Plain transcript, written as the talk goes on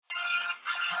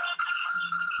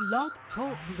Blog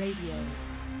Talk Radio.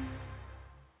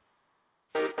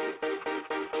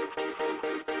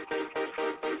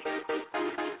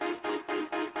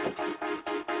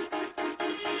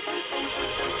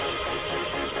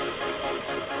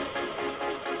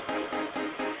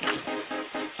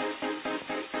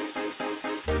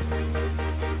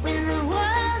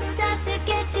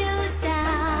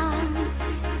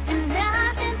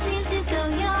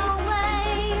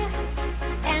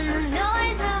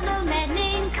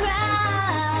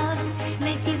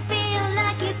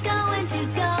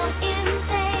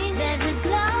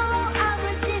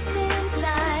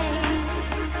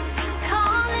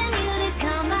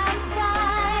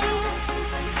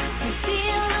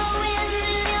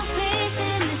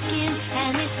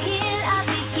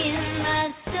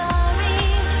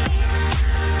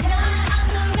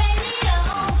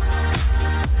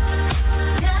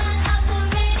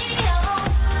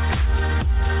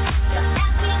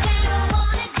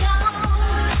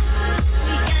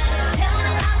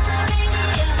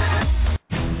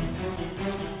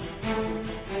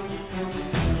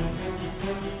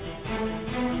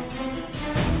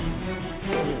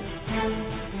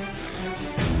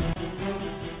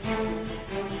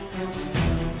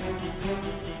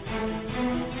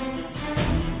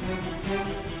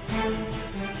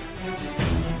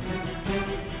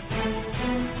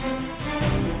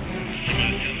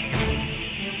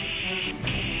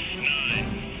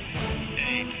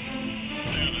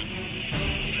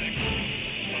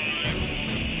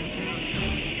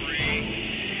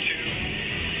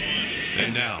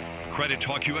 Credit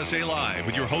Talk USA Live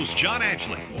with your host, John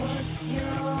Ashley. What's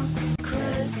your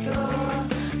credit score?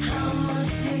 How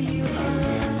much do you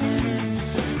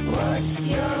earn? What's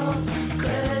your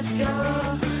credit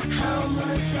score? How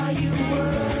much are you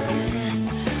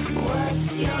worth? What's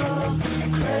your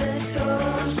credit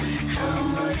score? How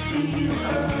much do you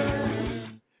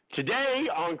earn? Today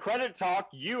on Credit Talk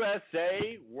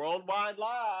USA Worldwide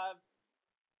Live,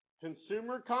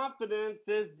 consumer confidence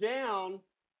is down.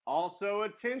 Also,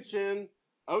 attention,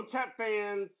 OTEP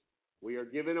fans, we are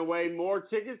giving away more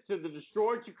tickets to the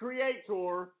Destroy to Create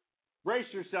tour.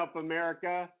 Brace yourself,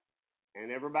 America,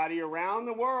 and everybody around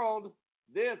the world.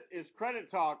 This is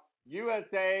Credit Talk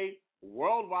USA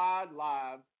Worldwide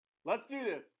Live. Let's do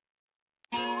this.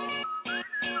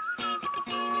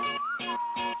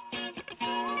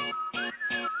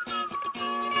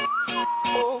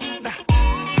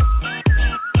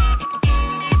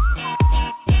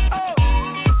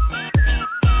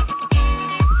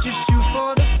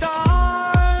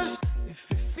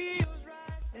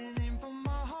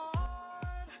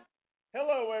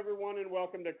 Hello, everyone, and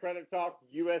welcome to Credit Talk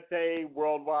USA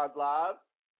Worldwide Live.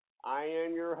 I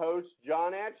am your host,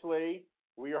 John Ashley.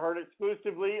 We are heard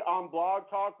exclusively on Blog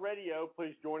Talk Radio.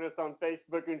 Please join us on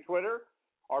Facebook and Twitter.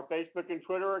 Our Facebook and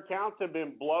Twitter accounts have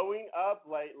been blowing up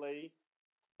lately.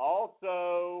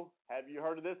 Also, have you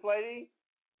heard of this lady?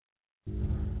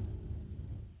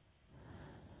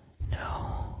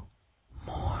 No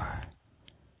more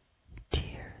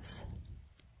tears.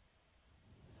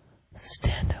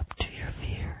 Stand up to your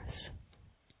fears.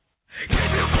 Keep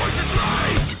your voices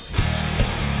right.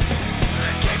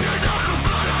 Keep your knuckles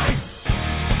bloody.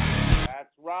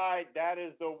 That's right. That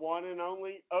is the one and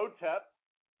only OTEP.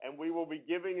 And we will be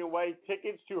giving away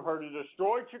tickets to her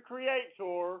Destroy to Create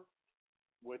tour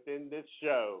within this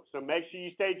show. So make sure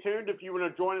you stay tuned. If you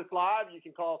want to join us live, you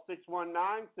can call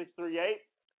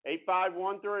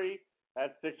 619-638-8513.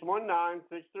 That's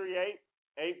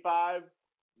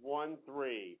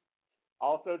 619-638-8513.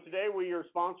 Also today, we are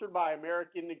sponsored by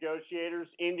American Negotiators,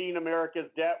 ending America's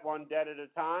debt one debt at a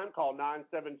time. Call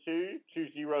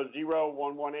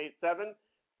 972-200-1187.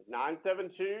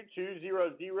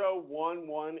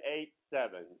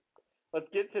 972-200-1187. Let's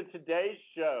get to today's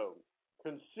show.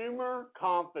 Consumer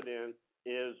confidence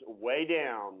is way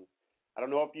down. I don't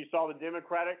know if you saw the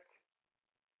Democratic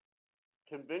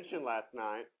convention last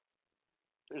night.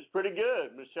 It was pretty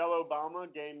good. Michelle Obama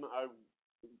gave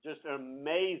just an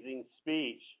amazing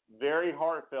speech, very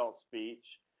heartfelt speech,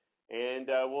 and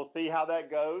we'll see how that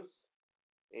goes.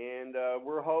 And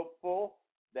we're hopeful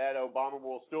that Obama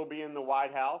will still be in the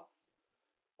White House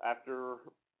after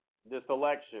this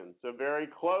election. It's a very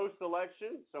close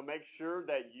election, so make sure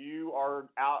that you are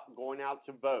going out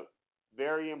to vote.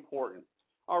 Very important.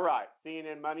 All right,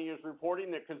 CNN Money is reporting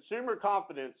that consumer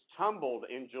confidence tumbled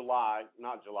in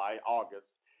August,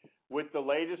 with the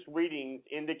latest readings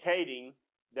indicating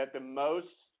that the most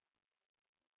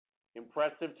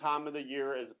impressive time of the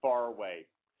year is far away.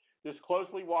 This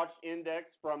closely watched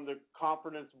index from the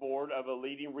Confidence Board of a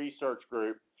leading research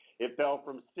group, it fell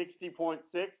from 60.6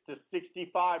 to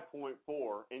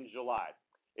 65.4 in July.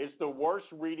 It's the worst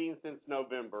reading since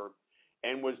November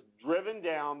and was driven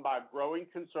down by growing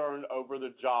concern over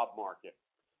the job market,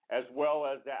 as well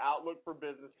as the outlook for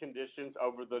business conditions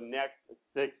over the next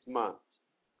 6 months.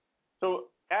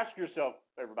 So ask yourself,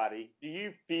 everybody,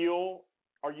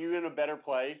 are you in a better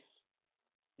place?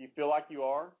 Do you feel like you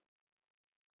are?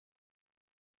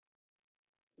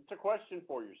 It's a question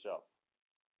for yourself.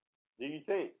 Do you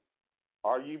think?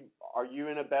 Are you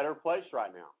in a better place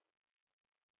right now?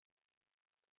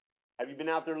 Have you been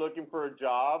out there looking for a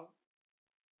job?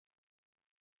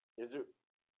 Is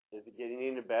it getting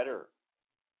any better?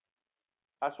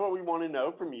 That's what we want to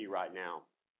know from you right now.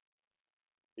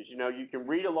 Is you can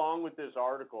read along with this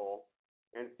article,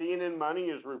 and CNN Money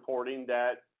is reporting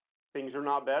that things are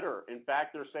not better. In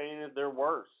fact, they're saying that they're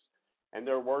worse, and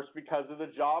they're worse because of the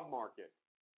job market.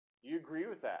 Do you agree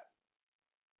with that?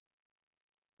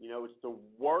 It's the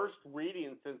worst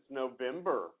reading since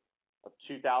November of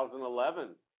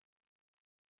 2011.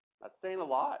 That's saying a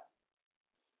lot.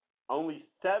 Only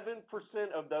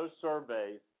 7% of those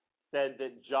surveys said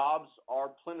that jobs are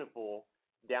plentiful,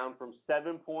 down from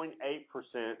 7.8%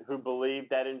 who believe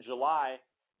that in July,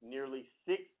 nearly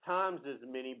 6 times as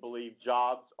many believe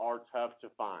jobs are tough to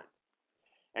find.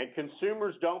 And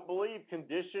consumers don't believe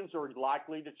conditions are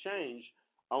likely to change.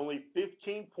 Only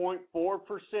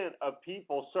 15.4% of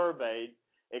people surveyed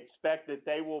expect that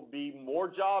there will be more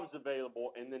jobs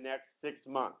available in the next 6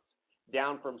 months,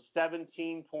 down from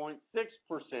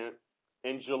 17.6%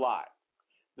 in July.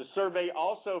 The survey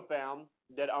also found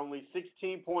that only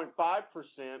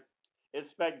 16.5%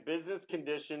 expect business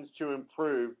conditions to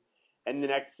improve in the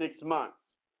next 6 months,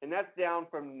 and that's down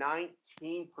from 19%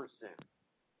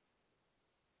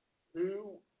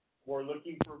 who were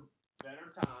looking for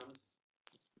better times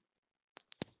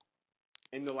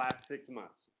in the last 6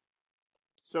 months.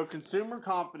 So consumer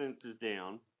confidence is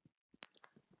down,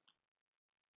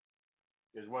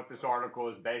 is what this article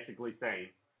is basically saying.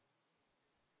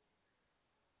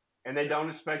 And they don't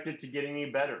expect it to get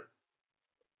any better.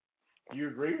 Do you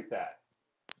agree with that?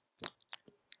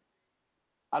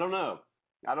 I don't know.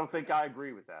 I don't think I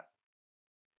agree with that.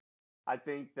 I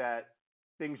think that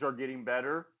things are getting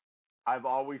better. I've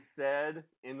always said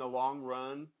in the long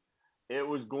run, it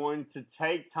was going to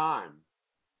take time.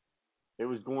 It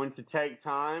was going to take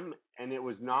time, and it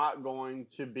was not going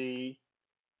to be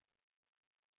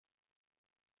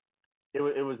it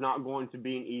was not going to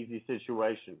be an easy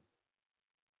situation.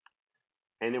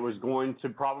 And it was going to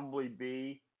probably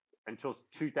be until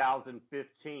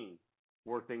 2015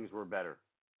 where things were better.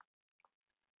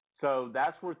 So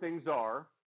that's where things are.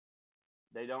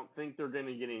 They don't think they're going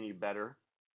to get any better.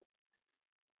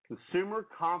 Consumer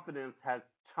confidence has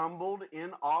tumbled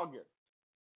in August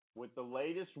with the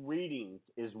latest readings,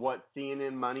 is what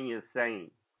CNN Money is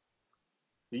saying.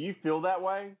 Do you feel that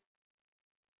way?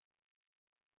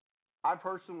 I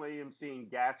personally am seeing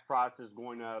gas prices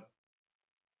going up,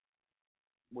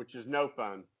 which is no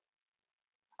fun.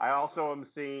 I also am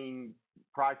seeing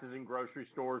prices in grocery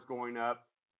stores going up,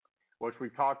 which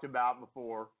we've talked about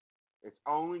before. It's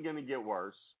only going to get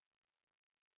worse.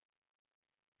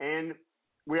 And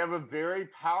we have a very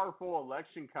powerful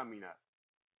election coming up.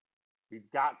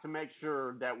 We've got to make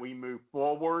sure that we move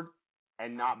forward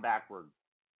and not backward.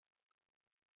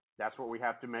 That's what we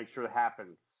have to make sure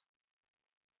happens.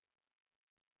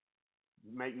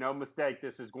 Make no mistake,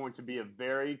 this is going to be a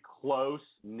very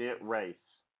close-knit race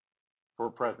for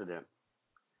president.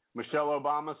 Michelle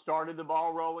Obama started the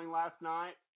ball rolling last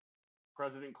night.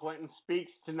 President Clinton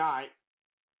speaks tonight.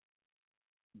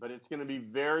 But it's going to be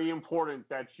very important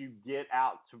that you get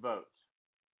out to vote.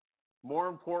 More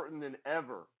important than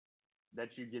ever that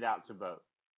you get out to vote.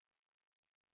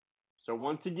 So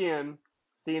once again,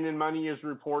 CNN Money is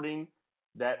reporting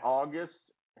that August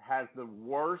has the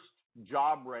worst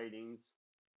job ratings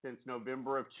since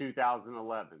November of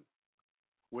 2011.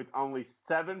 With only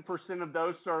 7% of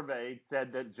those surveyed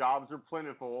said that jobs are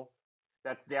plentiful.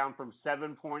 That's down from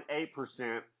 7.8%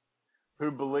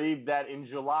 who believe that in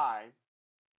July,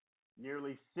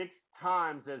 nearly 6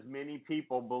 times as many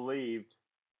people believed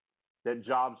that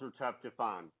jobs are tough to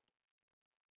find.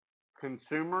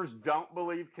 Consumers don't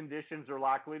believe conditions are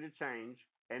likely to change,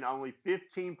 and only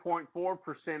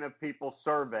 15.4% of people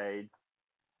surveyed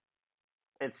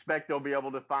expect they'll be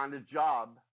able to find a job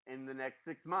in the next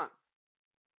 6 months.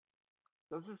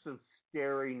 Those are some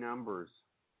scary numbers.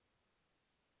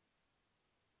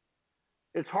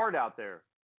 It's hard out there,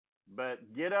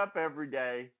 but get up every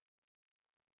day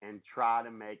and try to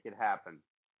make it happen.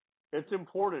 It's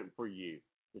important for you.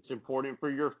 It's important for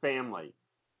your family.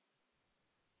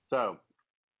 So,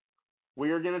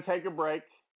 we are going to take a break.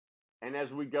 And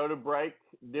as we go to break,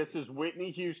 this is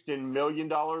Whitney Houston, $1 Million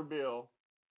Bill.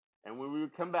 And when we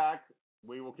come back,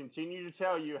 we will continue to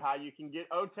tell you how you can get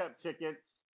OTEP tickets,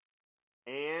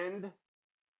 and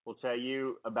we'll tell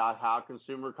you about how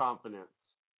consumer confidence,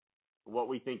 what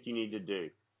we think you need to do.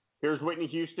 Here's Whitney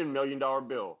Houston, $1 Million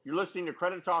Bill. You're listening to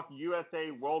Credit Talk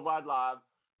USA Worldwide Live,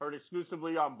 heard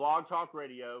exclusively on Blog Talk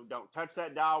Radio. Don't touch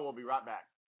that dial. We'll be right back.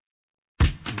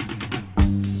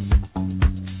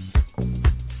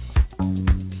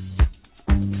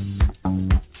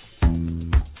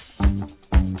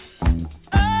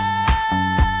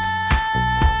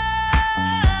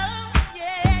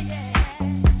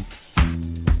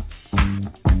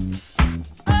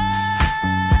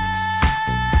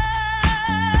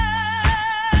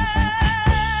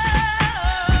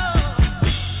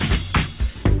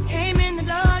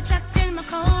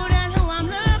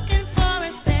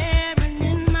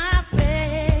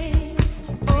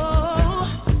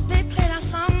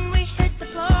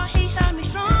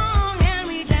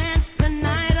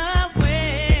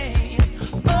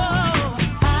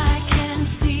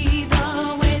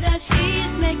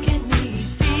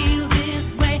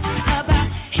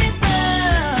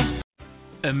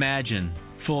 Imagine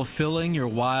fulfilling your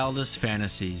wildest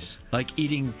fantasies, like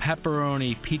eating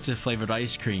pepperoni pizza-flavored ice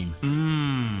cream.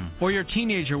 Or your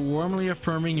teenager warmly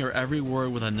affirming your every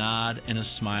word with a nod and a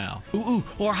smile.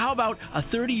 Or how about a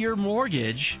 30-year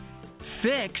mortgage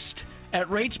fixed at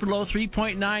rates below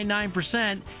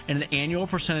 3.99% and an annual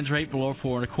percentage rate below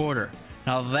 4.25%.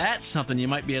 Now that's something you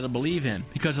might be able to believe in.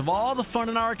 Because of all the fun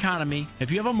in our economy, if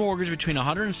you have a mortgage between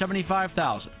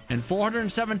 $175,000 and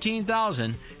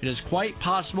 $417,000, it is quite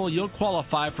possible you'll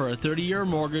qualify for a 30-year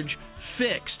mortgage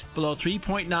fixed below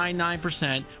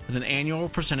 3.99% with an annual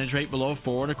percentage rate below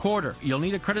 4.25%. You'll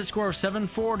need a credit score of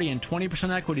 740 and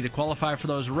 20% equity to qualify for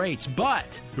those rates, but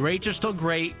the rates are still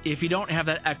great if you don't have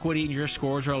that equity and your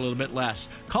scores are a little bit less.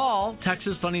 Call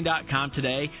TexasFunding.com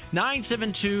today,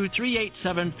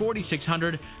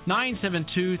 972-387-4600,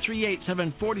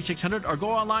 972-387-4600, or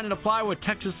go online and apply with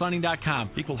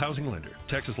TexasFunding.com. Equal housing lender.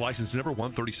 Texas license number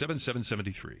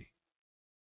 137773.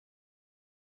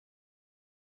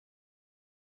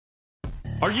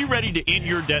 Are you ready to end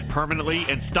your debt permanently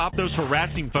and stop those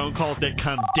harassing phone calls that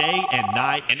come day and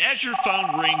night? And as your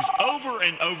phone rings over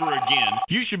and over again,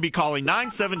 you should be calling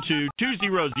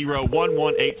 972-200-1187.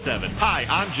 Hi,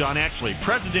 I'm John Ashley,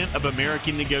 President of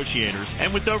American Negotiators. And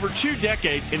with over 2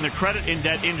 decades in the credit and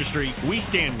debt industry, we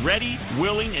stand ready,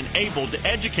 willing, and able to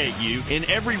educate you in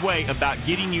every way about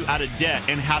getting you out of debt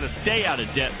and how to stay out of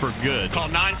debt for good. Call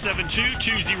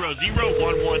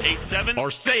 972-200-1187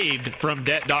 or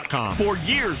savedfromdebt.com. For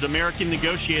years, American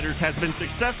Negotiators has been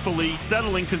successfully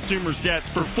settling consumers' debts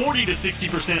for 40 to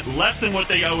 60% less than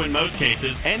what they owe in most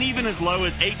cases, and even as low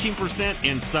as 18%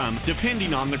 in some,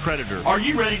 depending on the creditor. Are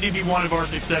you ready to be one of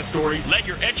our success stories? Let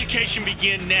your education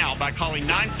begin now by calling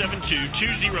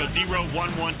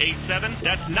 972-200-1187.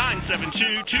 That's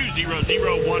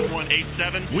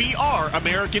 972-200-1187. We are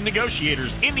American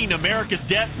Negotiators, ending America's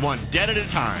debt one debt at a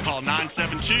time. Call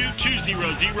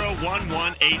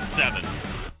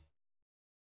 972-200-1187.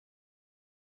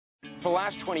 For the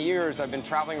last 20 years, I've been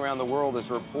traveling around the world as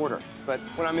a reporter. But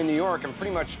when I'm in New York, I'm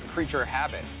pretty much a creature of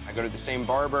habit. I go to the same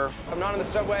barber. If I'm not on the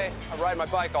subway, I ride my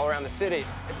bike all around the city.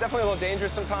 It's definitely a little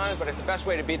dangerous sometimes, but it's the best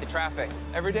way to beat the traffic.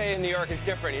 Every day in New York is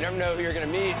different. You never know who you're going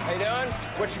to meet. How you doing?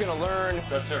 What you're going to learn.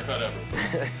 Best haircut ever.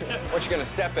 What you're going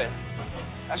to step in.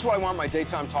 That's what I want my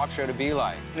daytime talk show to be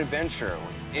like. An adventure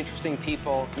with interesting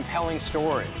people, compelling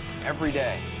stories every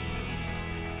day.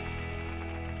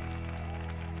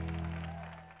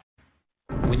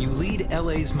 When you lead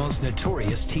LA's most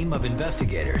notorious team of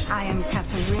investigators, I am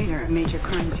Captain Rader, Major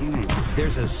Crimes Unit.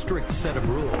 there's a strict set of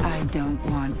rules. I don't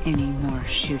want any more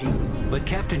shooting. But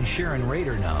Captain Sharon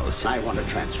Rader knows. I want to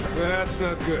transfer. That's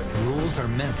not good. Rules are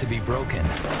meant to be broken.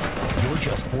 You're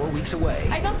just 4 weeks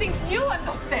away. I don't think you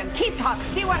understand. Keep talking.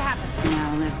 See what happens.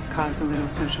 Now let's cause a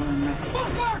little social unrest.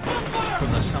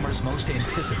 From the summer's most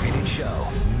anticipated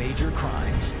show, Major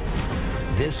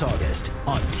Crimes. This August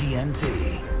on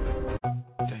TNT.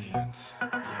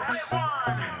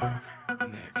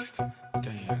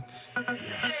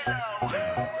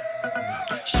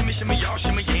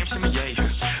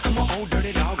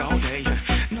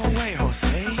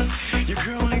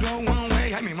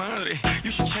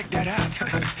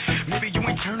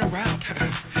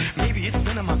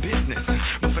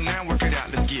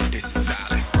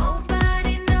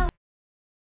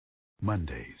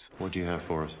 Mondays. What do you have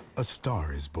for us? A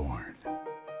Star is Born.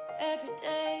 Every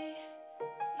day is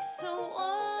so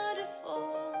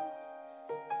wonderful,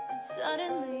 and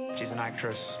suddenly she's an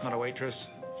actress, not a waitress.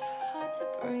 hard to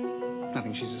breathe. I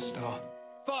think she's a star.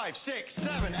 5, 6, 7,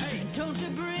 8. Don't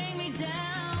you bring me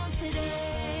down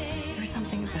today. There's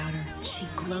something about her.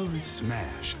 She glows.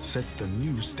 Smash sets the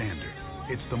new standard.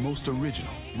 It's the most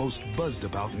original, most buzzed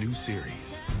about new series.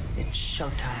 It's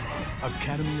showtime.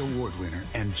 Academy Award winner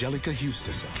Angelica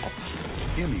Houston.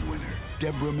 Emmy winner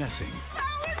Deborah Messing. That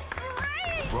was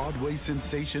great! Broadway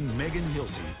sensation Megan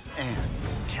Hilty and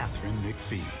Catherine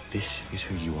McPhee. This is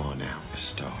who you are now, a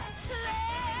star.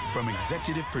 From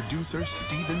executive producer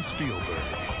Steven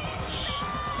Spielberg.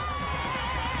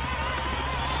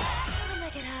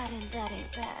 Make it hot and daddy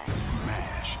back.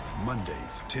 MASH,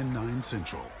 Mondays, 10/9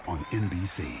 Central on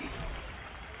NBC.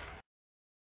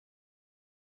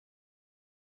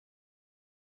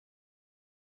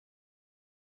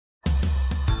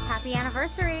 Happy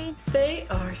anniversary. They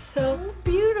are so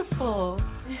beautiful.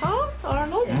 Huh,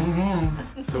 Arnold?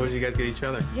 Mm-hmm. So what did you guys get each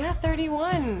other? Yeah,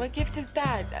 31. What gift is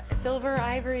that? Silver,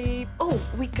 ivory? Oh,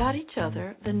 we got each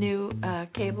other the new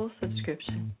cable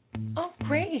subscription. Oh,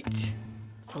 great.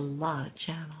 It's a lot of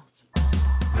channels.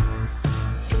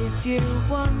 If you're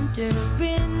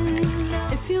wondering,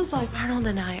 it feels like Arnold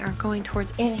and I aren't going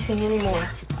towards anything anymore.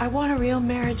 I want a real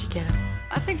marriage again.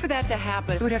 I think for that to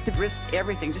happen, we would have to risk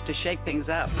everything just to shake things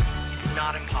up. It's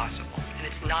not impossible, and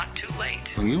it's not too late.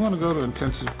 When you want to go to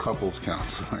intensive couples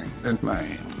counseling in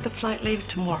Maine. The flight leaves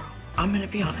tomorrow. I'm going to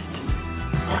be on it.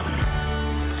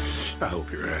 I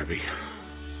hope you're happy.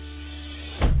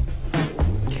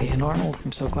 Kay and Arnold,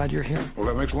 I'm so glad you're here. Well,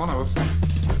 that makes one of us.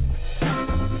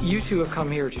 You two have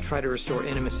come here to try to restore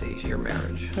intimacy to your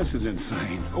marriage. This is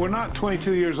insane. We're not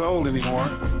 22 years old anymore.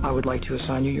 I would like to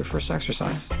assign you your first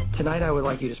exercise. Tonight, I would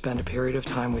like you to spend a period of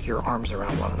time with your arms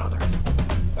around one another.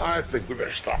 I think we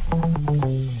better stop.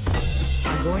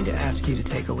 I'm going to ask you to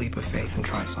take a leap of faith and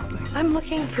try something. I'm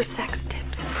looking for sex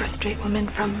tips for a straight woman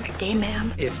from a gay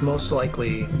man. It's most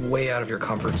likely way out of your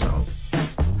comfort zone.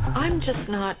 I'm just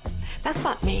not, that's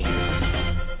not me.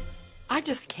 I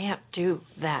just can't do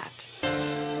that.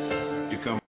 You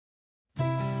come.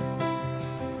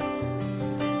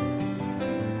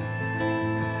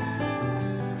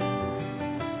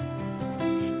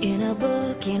 in a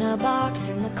book, in a box,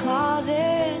 in the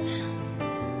closet,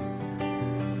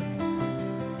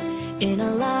 in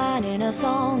a line, in a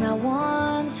song I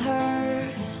once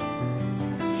heard,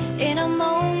 in a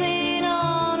moment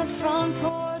on a front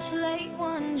porch late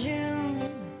one June,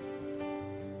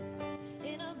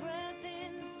 in a breath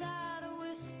inside a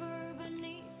whisper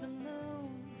beneath the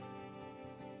moon.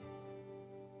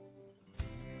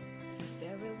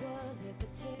 There it was at the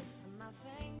tip of my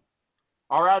finger.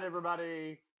 All right,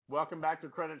 everybody. Welcome back to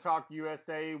Credit Talk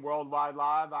USA Worldwide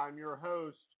Live. I'm your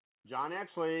host, John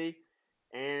Exley,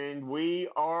 and we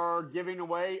are giving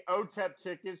away OTEP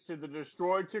tickets to the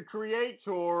Destroy to Create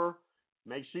tour.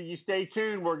 Make sure you stay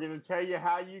tuned. We're going to tell you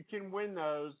how you can win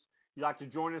those. If you'd like to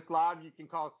join us live, you can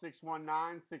call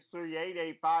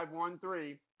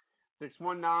 619-638-8513,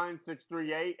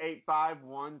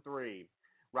 619-638-8513.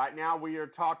 Right now, we are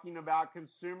talking about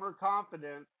consumer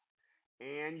confidence,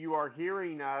 and you are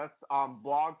hearing us on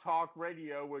Blog Talk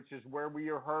Radio, which is where we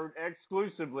are heard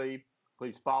exclusively.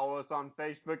 Please follow us on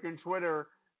Facebook and Twitter.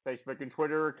 Facebook and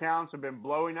Twitter accounts have been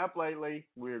blowing up lately.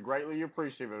 We are greatly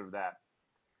appreciative of that.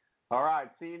 All right,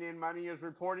 CNN Money is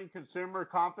reporting consumer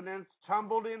confidence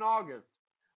tumbled in August,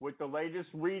 with the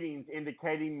latest readings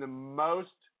indicating the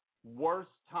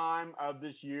worst time of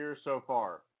this year so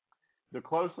far. The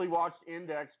closely watched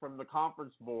index from the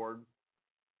Conference Board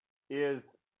is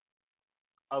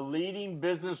a leading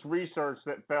business research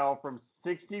that fell from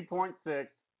 60.6 to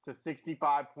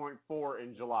 65.4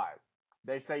 in July.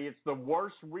 They say it's the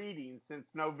worst reading since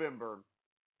November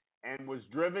and was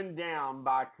driven down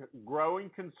by growing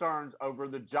concerns over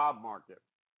the job market.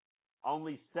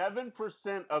 Only 7%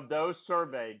 of those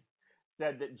surveyed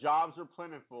said that jobs are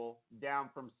plentiful, down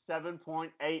from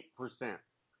 7.8%,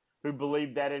 who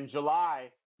believed that in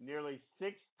July, nearly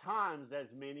 6 times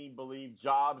as many believe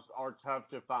jobs are tough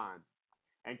to find.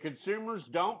 And consumers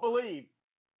don't believe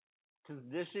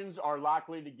conditions are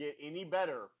likely to get any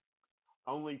better.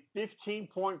 Only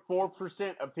 15.4%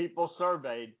 of people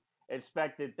surveyed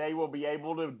expect that they will be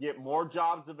able to get more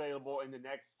jobs available in the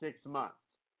next 6 months.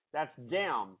 That's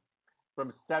down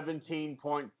from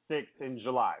 17.6 in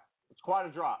July. It's quite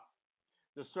a drop.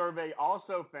 The survey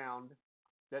also found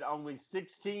that only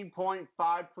 16.5%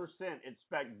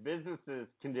 expect businesses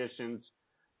conditions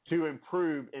to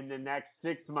improve in the next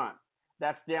 6 months.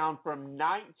 That's down from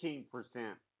 19%.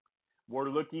 We're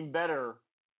looking better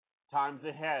times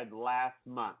ahead last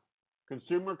month.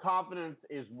 Consumer confidence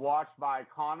is watched by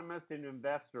economists and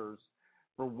investors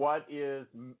for what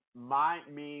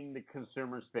might mean the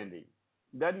consumer spending.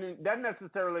 Doesn't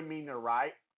necessarily mean they're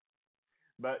right,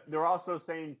 but they're also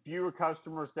saying fewer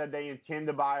customers said they intend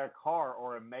to buy a car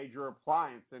or a major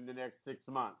appliance in the next 6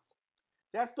 months.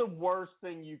 That's the worst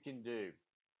thing you can do.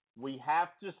 We have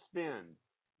to spend.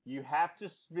 You have to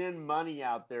spend money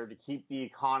out there to keep the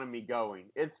economy going.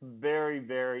 It's very,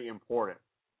 very important.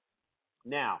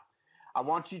 Now, I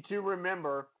want you to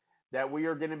remember that we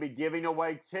are going to be giving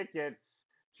away tickets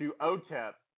to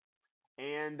OTEP.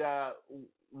 And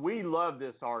we love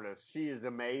this artist. She is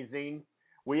amazing.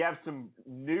 We have some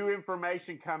new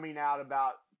information coming out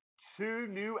about 2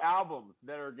 new albums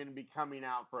that are going to be coming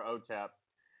out for OTEP.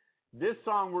 This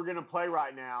song we're going to play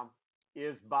right now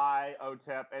is by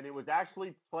OTEP, and it was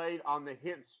actually played on the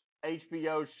hit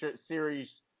HBO series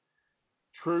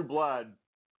True Blood,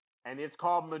 and it's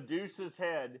called Medusa's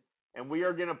Head, and we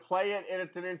are going to play it in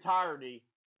its entirety.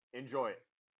 Enjoy it.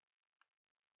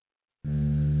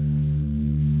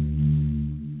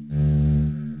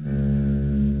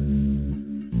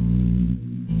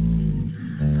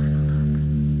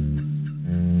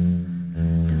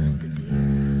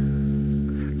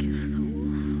 Addiction.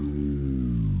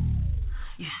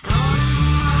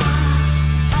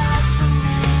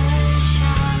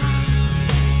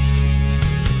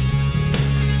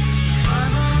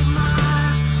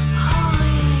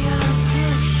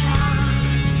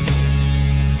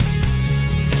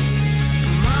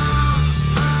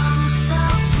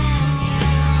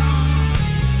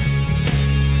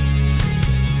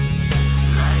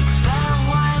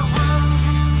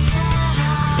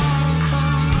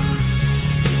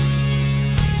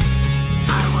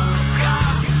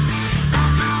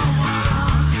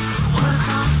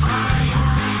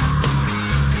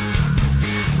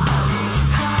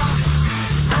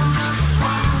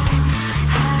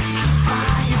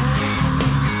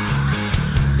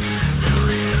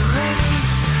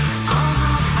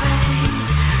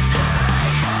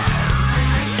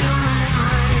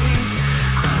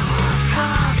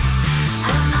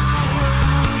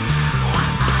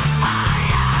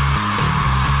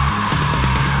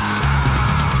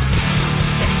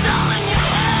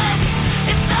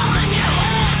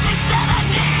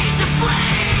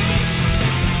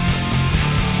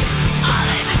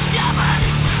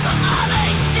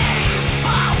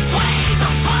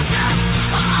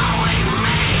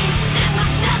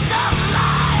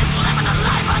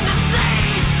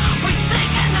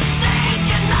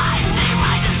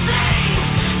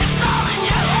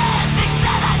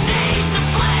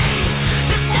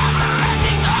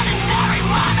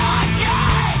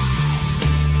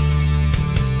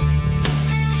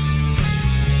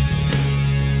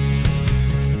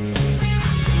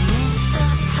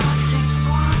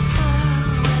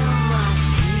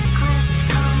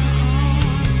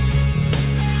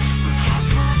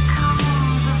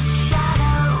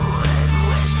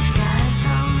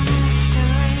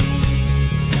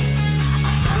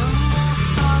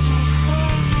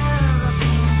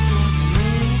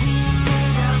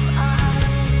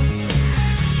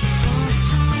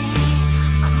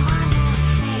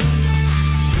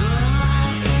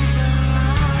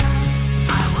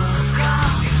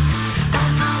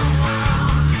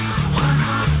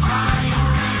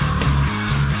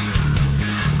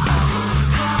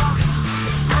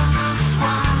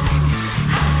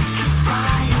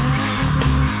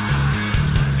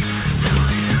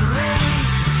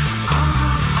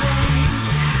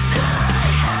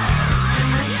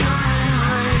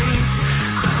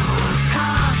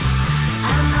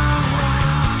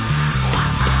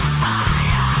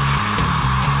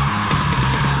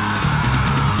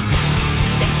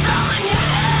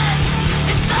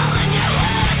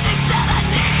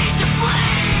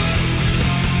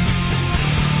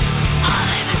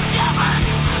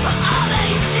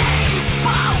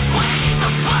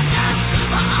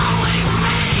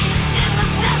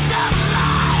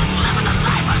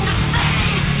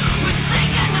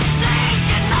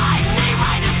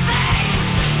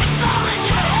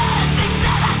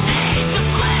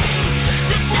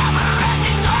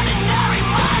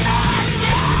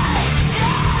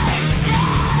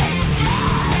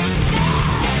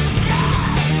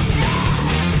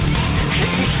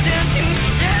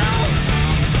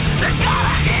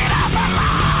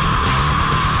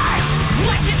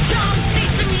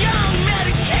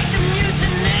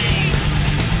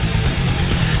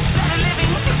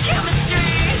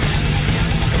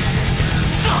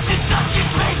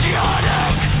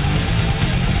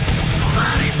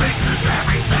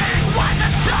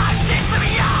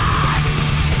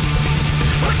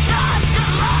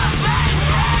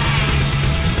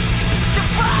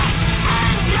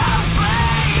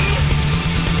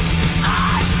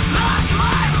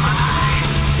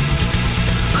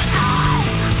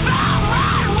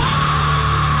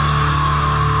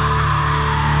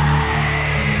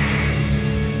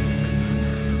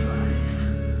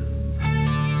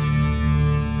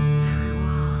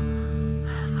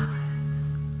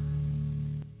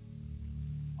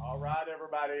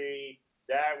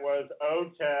 That was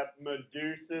OTEP,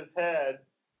 Medusa's Head.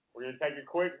 We're going to take a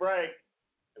quick break.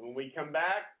 And when we come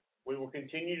back, we will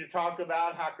continue to talk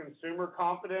about how consumer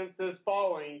confidence is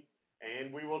falling.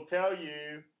 And we will tell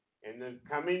you in the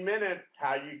coming minutes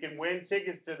how you can win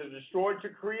tickets to the Destroy to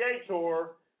Create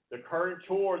tour, the current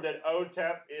tour that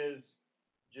OTEP is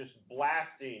just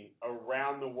blasting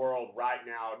around the world right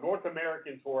now. A North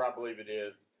American tour, I believe it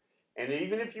is. And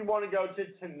even if you want to go to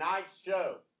tonight's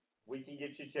show, we can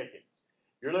get you tickets.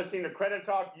 You're listening to Credit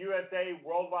Talk USA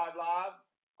Worldwide Live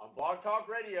on Blog Talk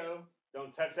Radio.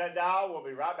 Don't touch that dial. We'll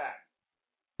be right back.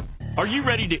 Are you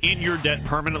ready to end your debt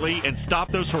permanently and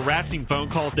stop those harassing phone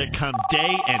calls that come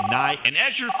day and night? And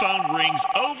as your phone rings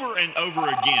over and over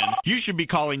again, you should be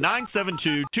calling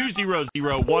 972-200-1187.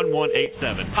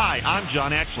 Hi, I'm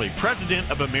John Ashley,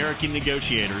 President of American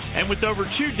Negotiators. And with over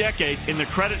 2 decades in the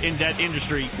credit and debt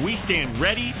industry, we stand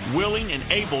ready, willing, and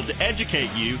able to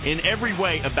educate you in every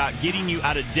way about getting you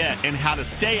out of debt and how to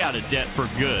stay out of debt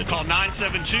for good. Call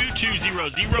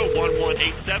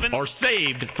 972-200-1187 or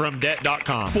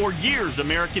savedfromdebt.com. For years,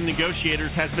 American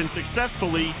Negotiators has been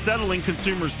successfully settling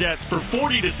consumers' debts for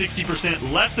 40 to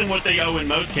 60% less than what they owe in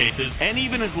most cases, and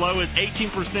even as low as 18%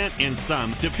 in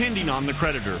some, depending on the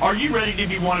creditor. Are you ready to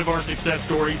be one of our success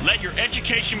stories? Let your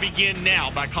education begin now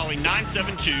by calling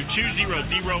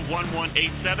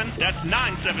 972-200-1187. That's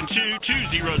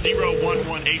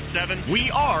 972-200-1187.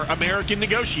 We are American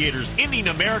Negotiators,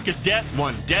 ending America's debt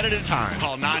one debt at a time.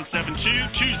 Call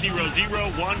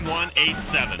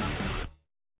 972-200-1187.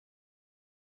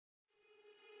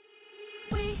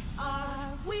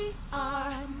 We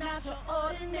are not your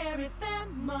ordinary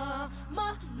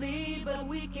family, but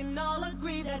we can all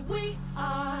agree that we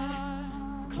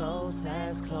are close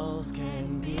as close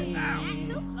can be.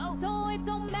 So it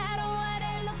don't matter what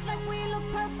it looks like, we look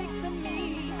perfect to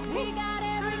me. We got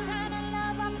every kind of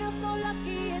love, I feel so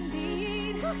lucky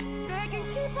indeed. They can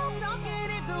keep on talking,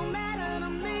 it don't matter to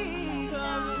me.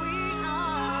 'Cause we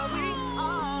are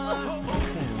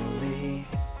family.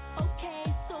 Okay,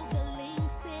 so the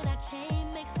links in our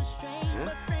chain makes us strange,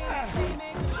 but strange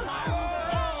makes us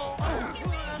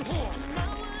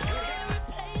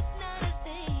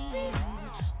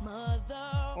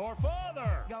Or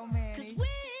father. go, Manny. 'Cause we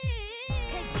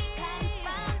can come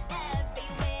from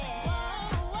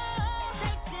everywhere.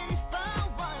 Searching for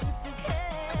one to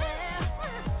care.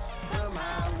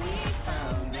 Somehow we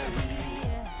found it.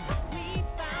 We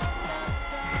found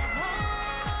us a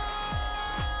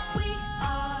home. We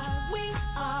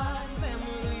are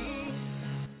family.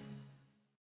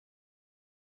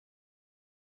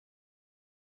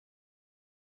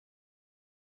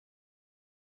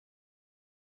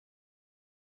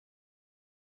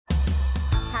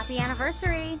 Happy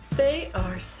anniversary. They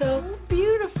are so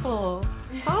beautiful.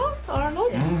 Oh,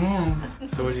 Arnold.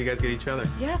 So what did you guys get each other?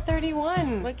 Yeah,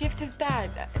 31. What gift is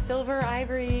that? Silver,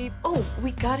 ivory. Oh,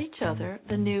 we got each other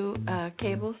the new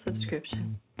cable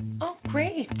subscription. Oh,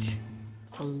 great.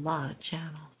 It's a lot of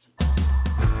channels.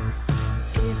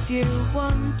 If you're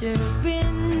wondering,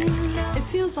 It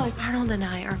feels like Arnold and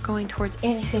I aren't going towards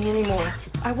anything anymore.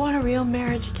 I want a real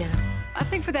marriage again. I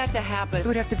think for that to happen, we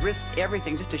would have to risk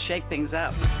everything just to shake things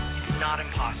up. It's not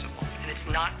impossible, and it's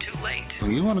not too late.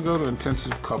 When you want to go to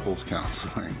intensive couples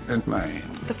counseling in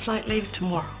Maine, The flight leaves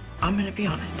tomorrow. I'm going to be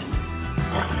on it.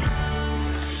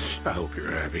 I hope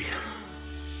you're happy.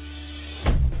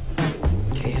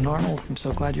 Kay and Arnold, I'm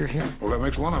so glad you're here. Well, that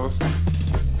makes one of us.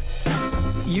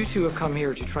 You two have come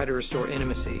here to try to restore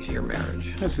intimacy to your marriage.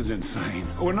 This is insane.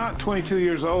 We're not 22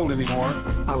 years old anymore.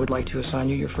 I would like to assign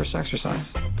you your first exercise.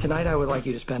 Tonight, I would like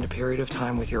you to spend a period of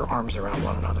time with your arms around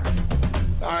one another.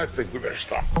 I think we better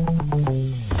stop.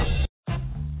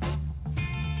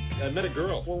 I met a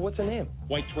girl. Well, what's her name?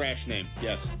 White trash name,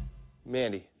 yes.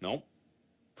 Mandy. Nope.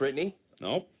 Brittany.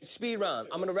 Nope. Speed round.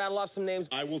 I'm going to rattle off some names.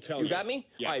 I will tell you. You got me?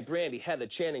 Yeah. All right, Brandy, Heather,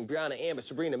 Channing, Brianna, Amber,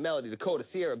 Sabrina, Melody, Dakota,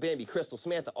 Sierra, Bambi, Crystal,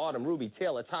 Samantha, Autumn, Ruby,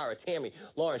 Taylor, Tara, Tammy,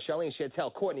 Lauren, Charlene,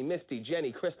 Chantel, Courtney, Misty,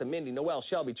 Jenny, Krista, Mindy, Noelle,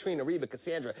 Shelby, Trina, Reba,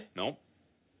 Cassandra. Nope.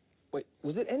 Wait,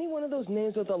 was it any one of those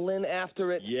names with a Lynn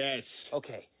after it? Yes.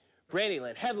 Okay. Brandy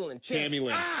Lynn, Heather Lynn, Tammy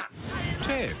Lynn. Ah!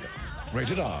 Ted.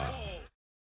 Rated R.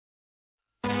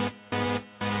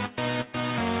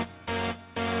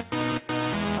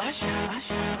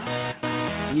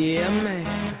 yeah,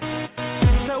 man.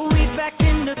 So we back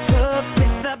in the club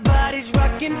with our bodies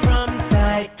rocking from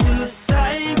side to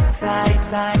side,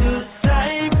 side to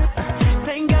side.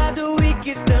 Thank God the week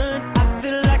is done. I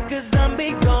feel like a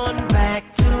zombie gone back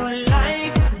to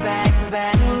life, back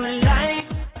to life.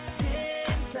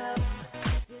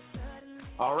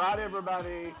 All right,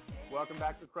 everybody. Welcome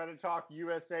back to Credit Talk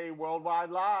USA Worldwide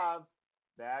Live.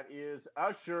 That is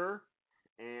Usher.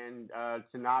 and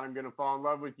tonight I'm going to fall in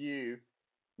love with you.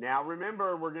 Now,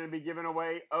 remember, we're going to be giving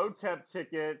away OTEP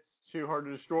tickets to her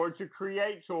Destroy to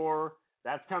Create tour.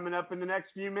 That's coming up in the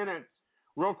next few minutes.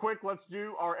 Real quick, let's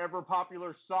do our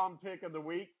ever-popular song pick of the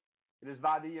week. It is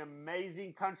by the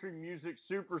amazing country music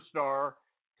superstar,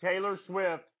 Taylor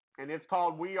Swift, and it's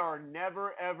called We Are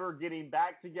Never Ever Getting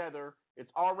Back Together.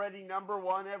 It's already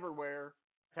 #1 everywhere.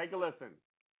 Take a listen.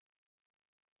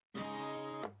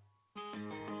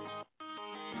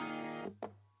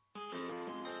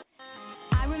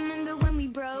 I remember when we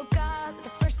broke up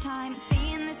the first time,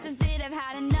 saying this is it, I've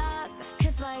had enough.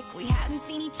 'Cause like we hadn't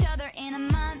seen each other in a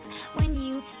month. When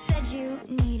you said you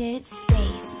needed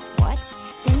space, what?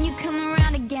 Then you come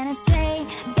around again and say,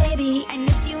 baby, I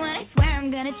miss you and I swear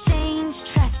I'm gonna change.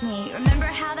 Trust me, remember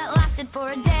how that lasted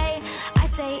for a day? I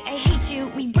say I hate you,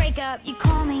 we break up, you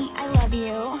call me, I love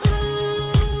you.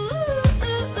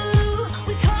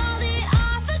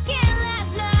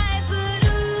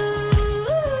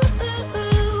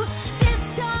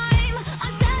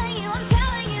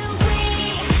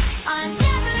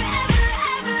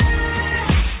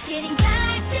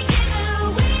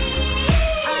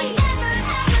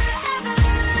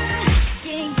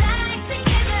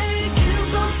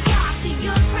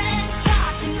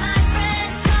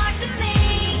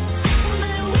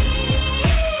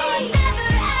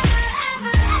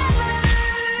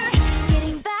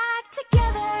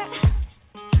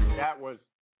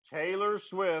 Taylor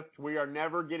Swift, We Are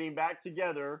Never Getting Back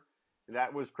Together.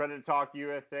 That was Credit Talk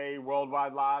USA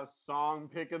Worldwide Live Song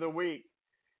Pick of the Week.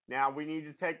 Now we need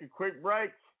to take a quick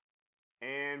break,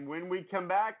 and when we come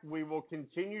back, we will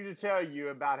continue to tell you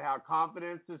about how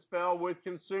confidence is felt with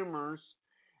consumers.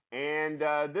 And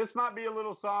this might be a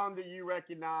little song that you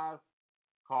recognize.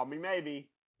 Call Me Maybe.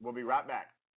 We'll be right back.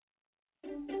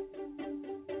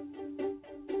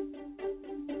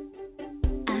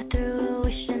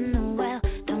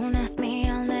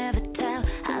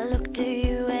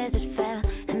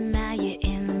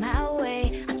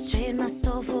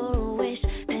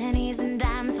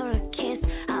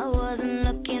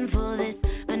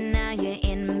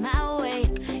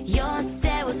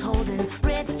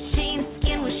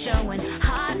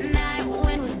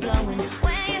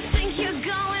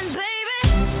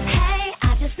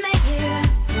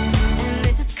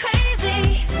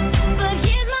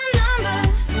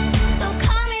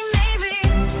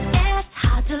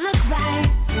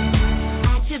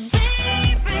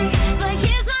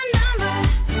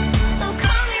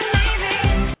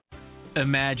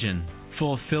 Imagine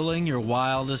fulfilling your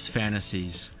wildest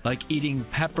fantasies, like eating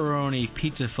pepperoni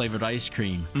pizza-flavored ice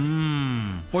cream.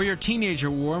 Or your teenager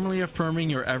warmly affirming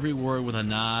your every word with a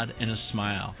nod and a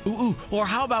smile. Or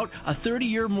how about a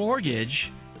 30-year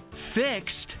mortgage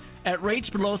fixed at rates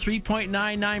below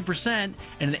 3.99%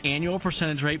 and an annual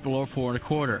percentage rate below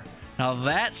 4.25%. Now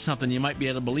that's something you might be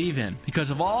able to believe in. Because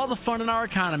of all the fun in our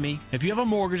economy, if you have a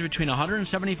mortgage between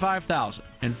 $175,000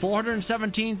 and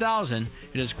 $417,000,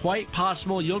 it is quite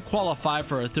possible you'll qualify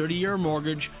for a 30-year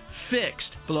mortgage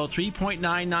fixed below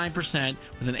 3.99%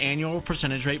 with an annual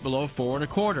percentage rate below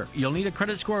 4.25%. You'll need a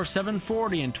credit score of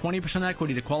 740 and 20%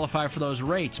 equity to qualify for those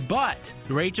rates, but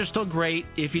the rates are still great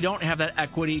if you don't have that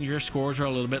equity and your scores are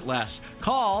a little bit less.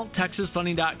 Call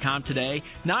TexasFunding.com today,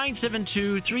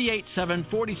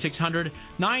 972-387-4600,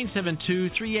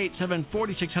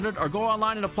 972-387-4600, or go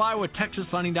online and apply with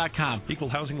TexasFunding.com. Equal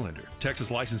housing lender.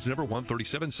 Texas license number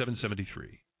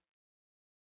 137773.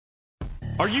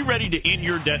 Are you ready to end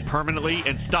your debt permanently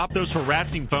and stop those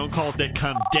harassing phone calls that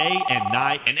come day and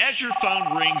night? And as your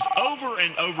phone rings over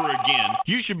and over again,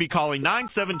 you should be calling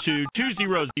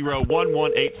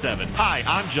 972-200-1187. Hi,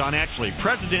 I'm John Ashley,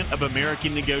 President of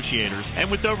American Negotiators. And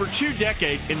with over 2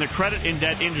 decades in the credit and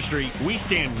debt industry, we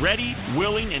stand ready,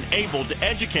 willing, and able to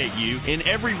educate you in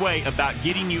every way about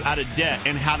getting you out of debt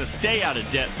and how to stay out of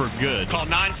debt for good. Call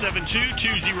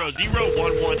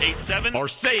 972-200-1187 or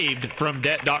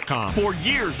savedfromdebt.com. For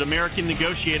years, American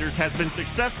Negotiators has been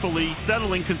successfully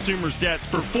settling consumers' debts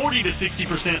for 40 to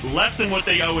 60% less than what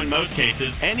they owe in most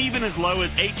cases, and even as low as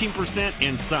 18%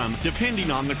 in some, depending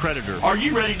on the creditor. Are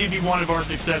you ready to be one of our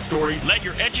success stories? Let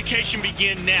your education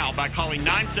begin now by calling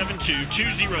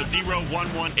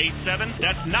 972-200-1187.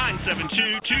 That's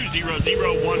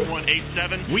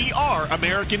 972-200-1187. We are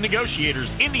American Negotiators,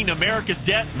 ending America's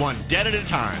debt one debt at a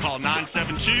time. Call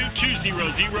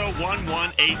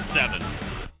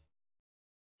 972-200-1187.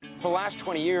 For the last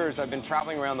 20 years, I've been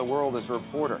traveling around the world as a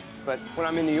reporter. But when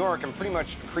I'm in New York, I'm pretty much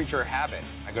a creature of habit.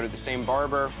 I go to the same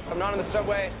barber. If I'm not on the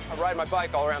subway, I ride my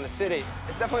bike all around the city.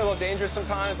 It's definitely a little dangerous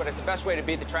sometimes, but it's the best way to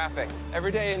beat the traffic. Every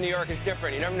day in New York is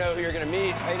different. You never know who you're going to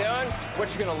meet. How you doing?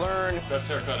 What you're going to learn. Best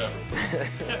haircut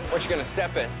ever. What you're going to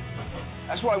step in.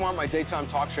 That's what I want my daytime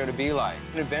talk show to be like.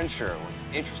 An adventure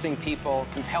with interesting people,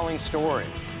 compelling stories,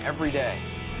 every day.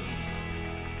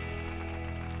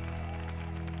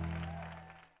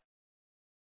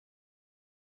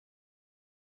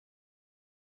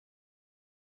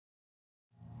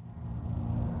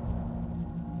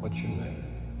 What's your name?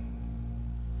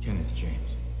 Kenneth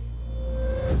James.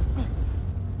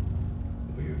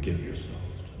 Will you give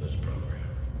yourselves to this program?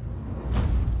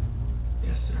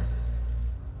 Yes, sir.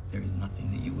 There is nothing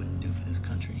that you wouldn't do for this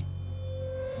country.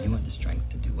 You have the strength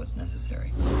to do what's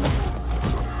necessary.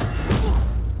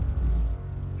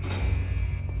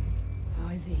 How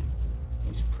is he?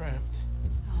 He's cramped.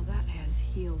 Oh, that has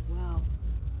healed well.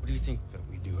 What do you think that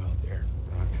we do out there,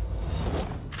 Doc?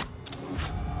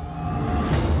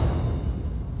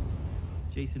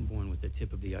 Jason Bourne was the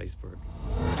tip of the iceberg.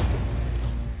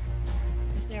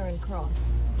 Miss Aaron Cross,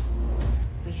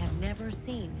 we have never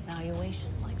seen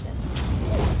evaluations like this.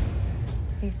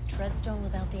 He's Treadstone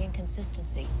without the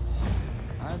inconsistency.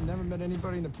 I've never met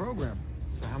anybody in the program.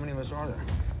 So how many of us are there?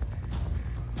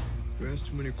 You ask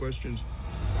too many questions.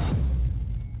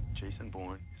 Jason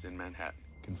Bourne is in Manhattan.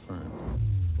 Confirmed.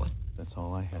 What? That's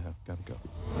all I have. Gotta go.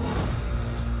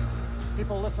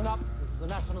 People, listen up. This is a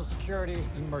national security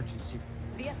emergency.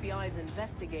 The FBI is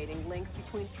investigating links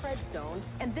between Treadstone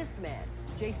and this man,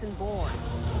 Jason Bourne.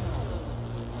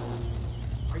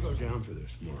 I go down for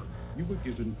this, Mark. You were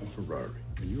given a Ferrari,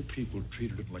 and your people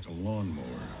treated it like a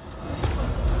lawnmower.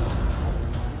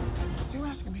 You're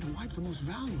asking me to wipe the most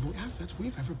valuable assets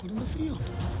we've ever put in the field.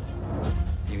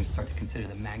 You can start to consider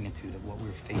the magnitude of what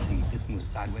we're facing if this moves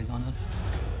sideways on us.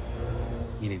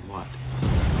 Meaning what?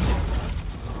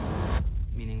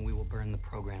 Meaning we will burn the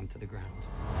program to the ground.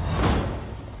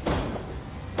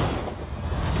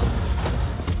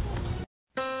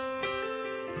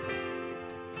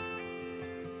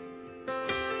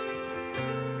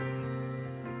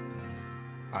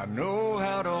 I know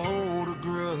how to hold a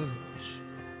grudge.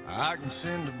 I can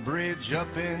send a bridge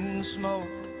up in smoke.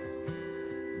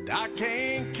 And I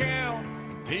can't count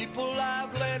the people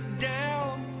I've let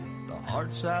down, the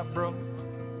hearts I've broke.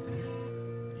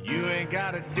 You ain't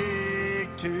gotta dig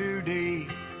too deep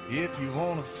if you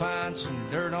wanna find some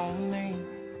dirt on me.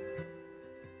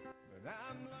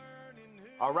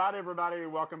 All right, everybody,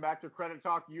 welcome back to Credit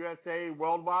Talk USA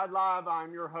Worldwide Live.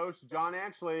 I'm your host, John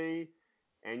Ashley,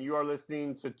 and you are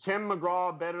listening to Tim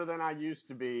McGraw, Better Than I Used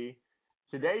to Be.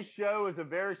 Today's show is a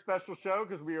very special show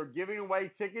because we are giving away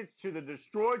tickets to the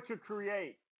Destroy to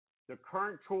Create, the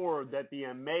current tour that the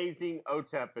amazing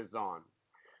OTEP is on.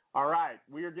 All right,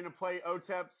 we are going to play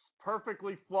OTEP's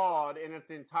Perfectly Flawed in its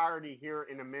entirety here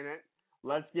in a minute.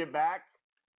 Let's get back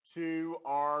to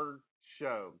our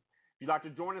show. If you'd like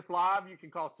to join us live, you can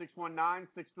call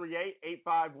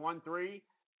 619-638-8513,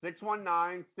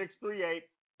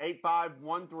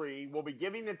 619-638-8513. We'll be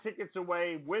giving the tickets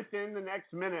away within the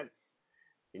next minute,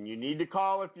 and you need to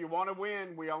call if you want to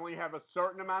win. We only have a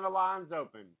certain amount of lines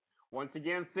open. Once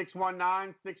again,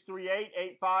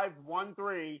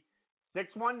 619-638-8513,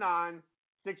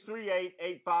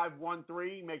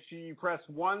 619-638-8513. Make sure you press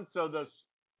 1 so the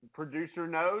producer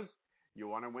knows you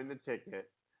want to win the ticket.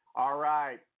 All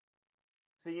right.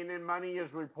 CNN Money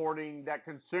is reporting that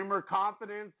consumer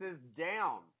confidence is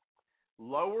down,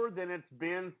 lower than it's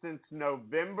been since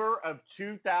November of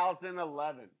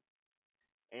 2011.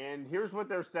 And here's what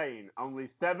they're saying. Only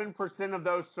 7% of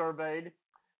those surveyed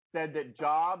said that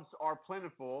jobs are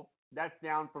plentiful. That's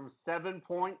down from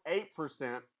 7.8%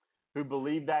 who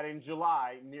believe that in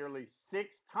July, nearly 6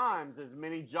 times as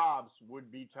many jobs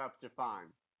would be tough to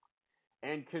find.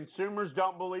 And consumers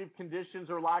don't believe conditions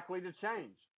are likely to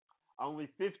change. Only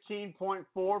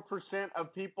 15.4%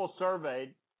 of people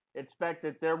surveyed expect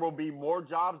that there will be more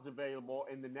jobs available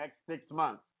in the next 6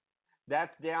 months.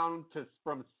 That's down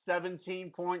from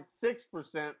 17.6%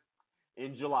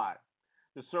 in July.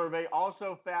 The survey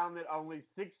also found that only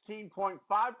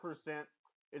 16.5%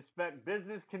 expect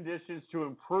business conditions to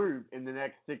improve in the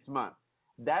next 6 months.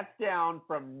 That's down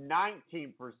from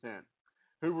 19%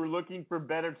 who were looking for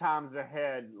better times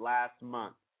ahead last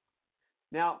month.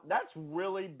 Now, that's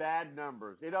really bad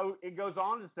numbers. It goes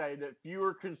on to say that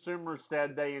fewer consumers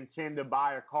said they intend to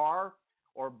buy a car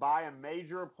or buy a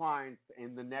major appliance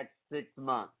in the next 6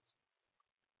 months.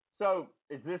 So,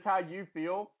 is this how you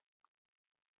feel?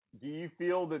 Do you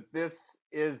feel that this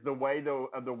is the way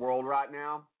of the world right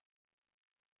now?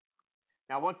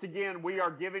 Now, once again, we are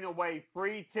giving away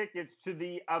free tickets to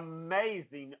the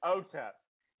amazing OTEP.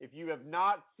 If you have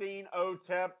not seen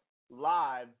OTEP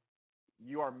live,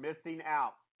 you are missing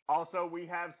out. Also, we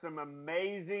have some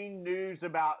amazing news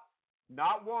about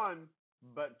not one,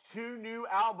 but 2 new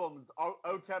albums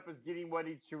OTEP is getting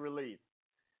ready to release.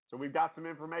 So we've got some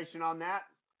information on that.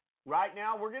 Right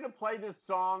now, we're going to play this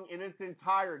song in its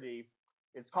entirety.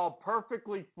 It's called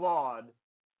Perfectly Flawed.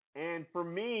 And for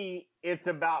me, it's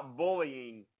about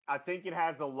bullying. I think it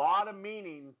has a lot of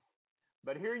meanings.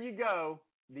 But here you go.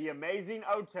 The amazing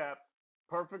OTEP,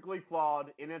 Perfectly Flawed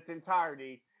in its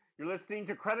entirety. You're listening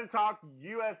to Credit Talk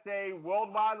USA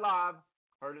Worldwide Live,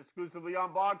 heard exclusively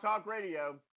on Blog Talk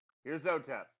Radio. Here's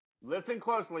OTEP. Listen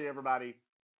closely, everybody.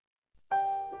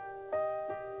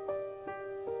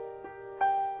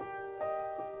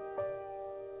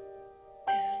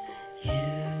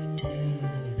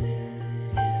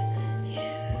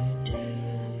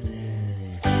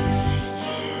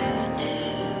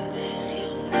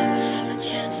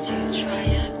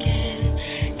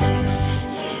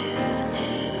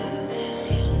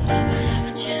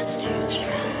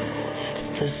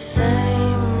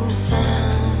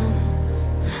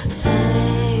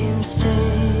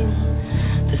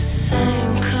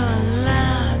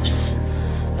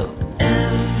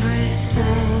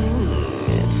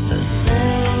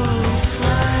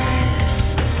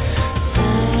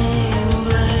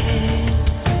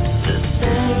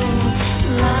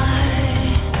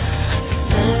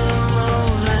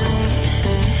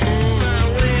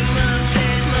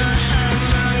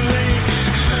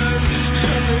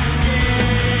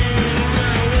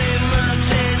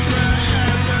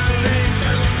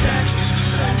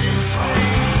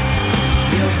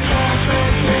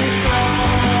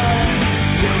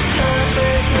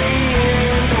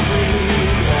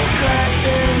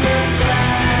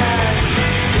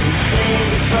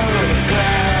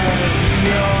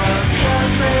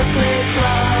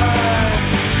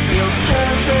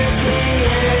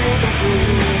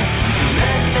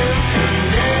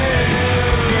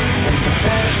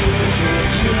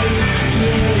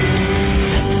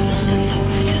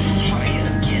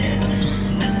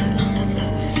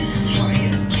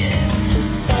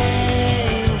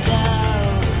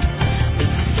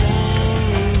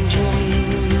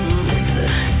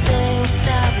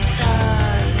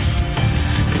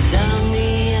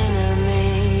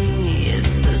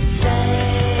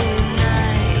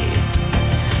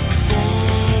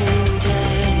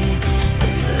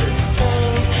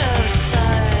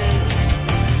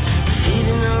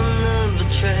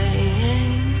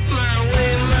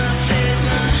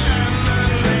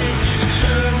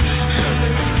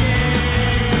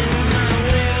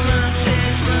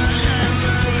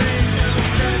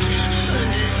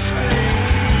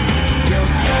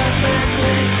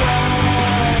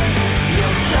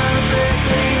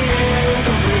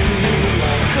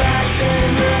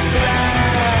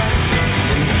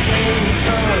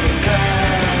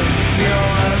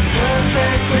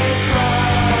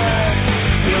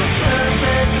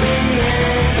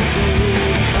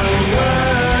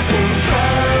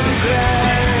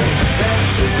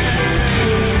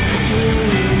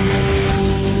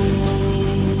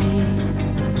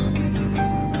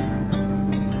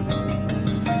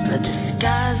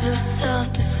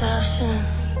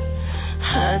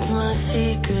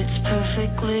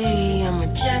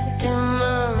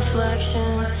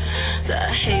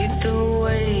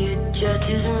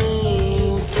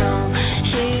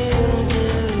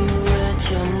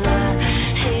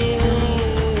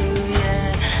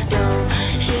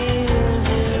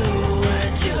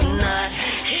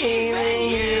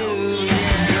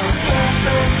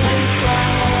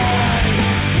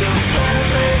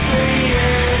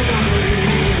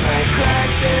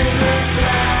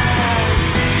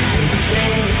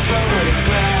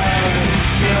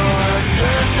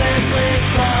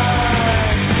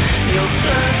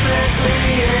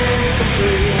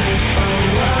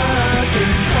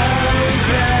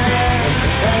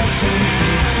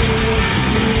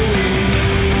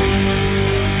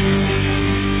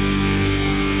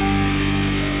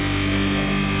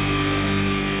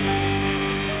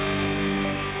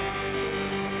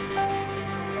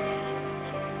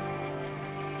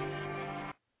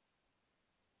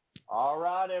 All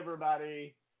right,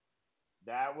 everybody.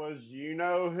 That was You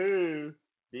Know Who,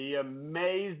 the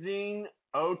amazing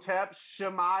OTEP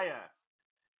Shemaya.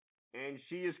 And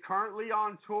she is currently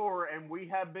on tour, and we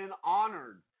have been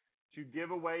honored to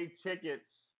give away tickets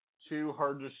to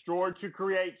her Destroy to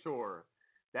Create tour.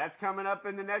 That's coming up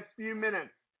in the next few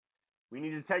minutes. We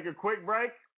need to take a quick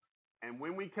break, and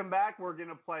when we come back, we're going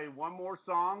to play one more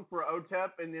song for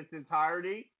OTEP in its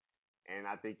entirety. and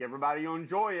I think everybody will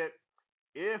enjoy it.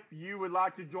 If you would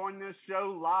like to join this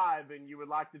show live and you would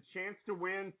like the chance to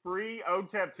win free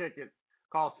OTEP tickets,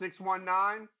 call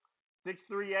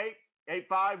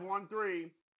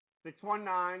 619-638-8513,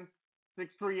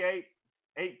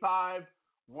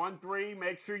 619-638-8513.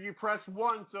 Make sure you press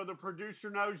 1 so the producer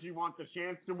knows you want the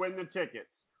chance to win the tickets.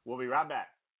 We'll be right back.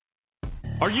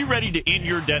 Are you ready to end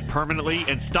your debt permanently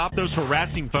and stop those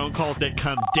harassing phone calls that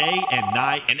come day and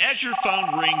night? And as your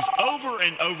phone rings over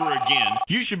and over again,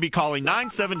 you should be calling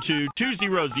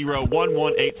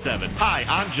 972-200-1187. Hi,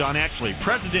 I'm John Ashley,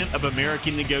 President of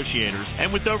American Negotiators. And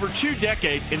with over 2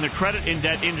 decades in the credit and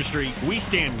debt industry, we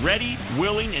stand ready,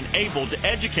 willing, and able to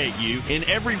educate you in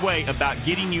every way about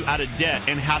getting you out of debt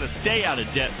and how to stay out of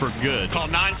debt for good. Call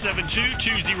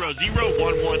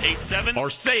 972-200-1187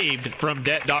 or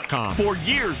savedfromdebt.com. For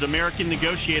years, American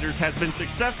Negotiators has been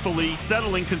successfully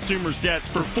settling consumers' debts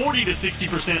for 40 to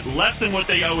 60% less than what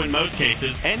they owe in most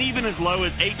cases, and even as low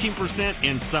as 18%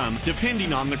 in some,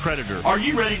 depending on the creditor. Are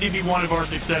you ready to be one of our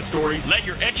success stories? Let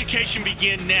your education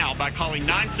begin now by calling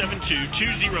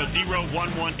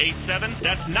 972-200-1187.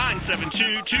 That's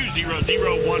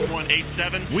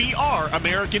 972-200-1187. We are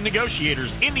American Negotiators,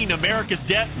 ending America's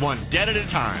debt one debt at a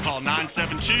time. Call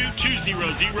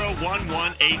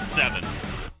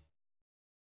 972-200-1187.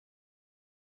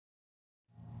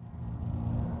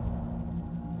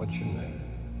 What's your name?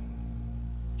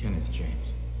 Kenneth James.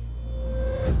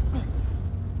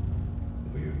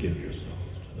 Will you give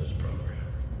yourselves to this program?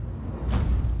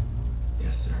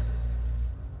 Yes, sir.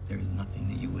 There is nothing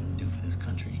that you wouldn't do for this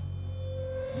country.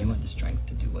 You have the strength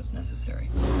to do what's necessary.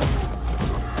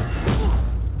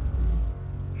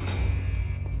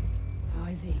 How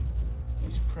is he?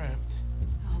 He's prepped.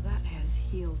 Oh, that has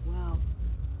healed well.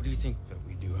 What do you think that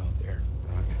we do out there,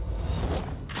 Rocket?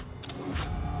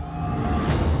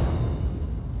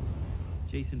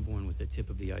 Jason Bourne was the tip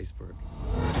of the iceberg.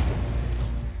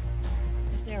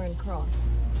 Miss Aaron Cross,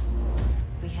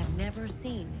 we have never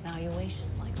seen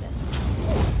evaluations like this.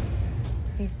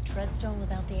 He's Treadstone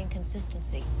without the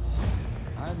inconsistency.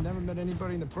 I've never met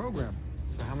anybody in the program.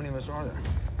 So how many of us are there?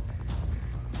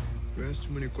 You asked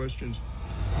too many questions.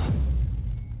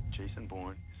 Jason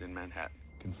Bourne is in Manhattan.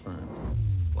 Confirmed.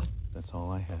 What? That's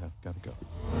all I have. Gotta go.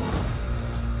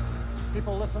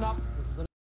 People, listen up. This is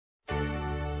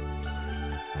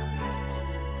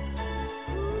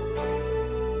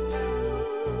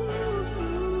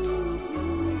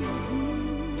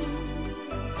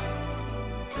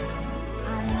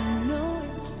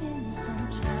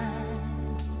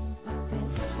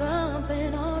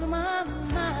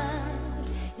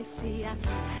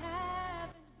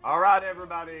All right,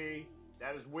 everybody.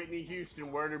 That is Whitney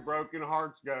Houston. Where do broken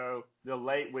hearts go? The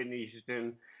late Whitney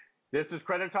Houston. This is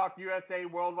Credit Talk USA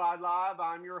Worldwide Live.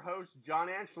 I'm your host, John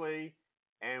Ashley,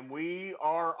 and we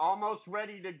are almost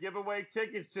ready to give away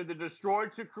tickets to the Destroy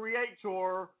to Create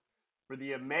tour for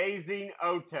the amazing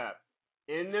OTEP.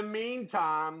 In the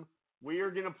meantime, we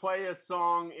are going to play a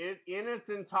song in its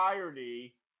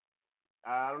entirety.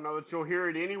 I don't know that you'll hear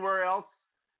it anywhere else,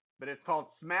 but it's called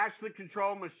Smash the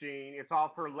Control Machine. It's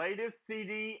off her latest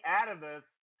CD, Atavus,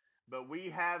 but we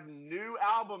have new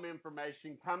album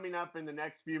information coming up in the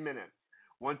next few minutes.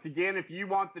 Once again, if you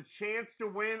want the chance to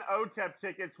win OTEP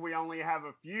tickets, we only have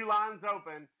a few lines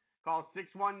open. Call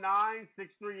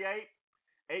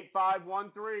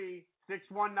 619-638-8513,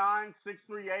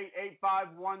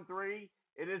 619-638-8513.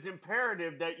 It is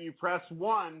imperative that you press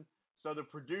 1 so the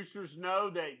producers know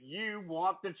that you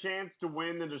want the chance to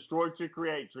win the Destroy to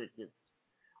Create tickets.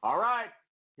 All right,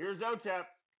 here's OTEP,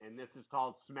 and this is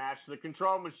called Smash the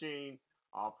Control Machine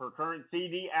off her current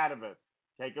CD, Atavus.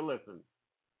 Take a listen.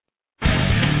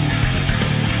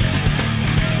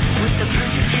 With the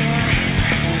perfect hair,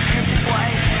 and the perfect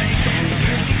wife, and the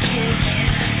perfect kids,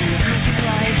 and the perfect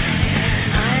life,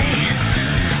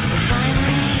 I will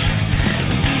finally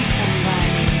be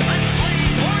somebody.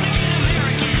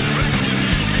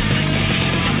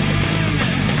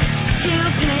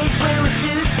 Toothpaste, play with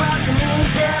toothbrush, and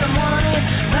instead I'm wanted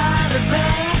by the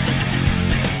bank.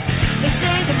 They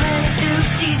say the man is too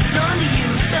cheap, it's on to you,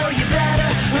 so you better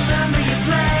remember your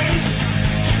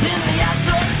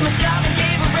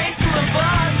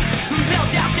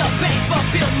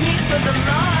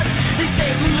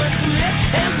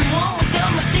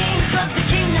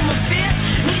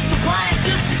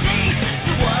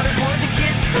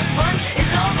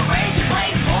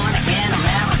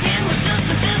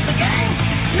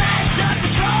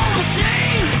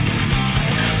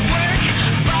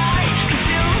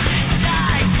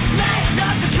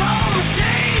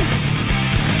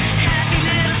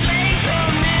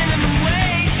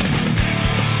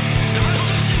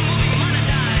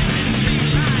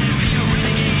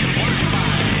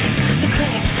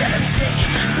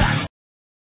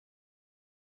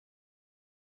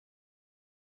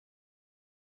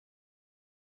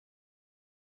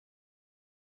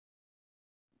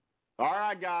All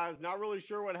right, guys. Not really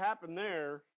sure what happened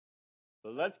there,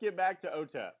 but let's get back to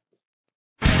OTEP.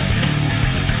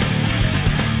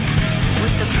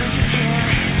 With the perfect hair,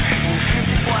 and the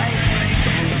perfect wife,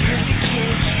 and the perfect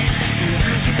kids, and the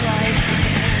perfect life,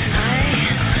 I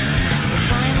will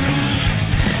finally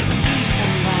be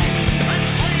somebody.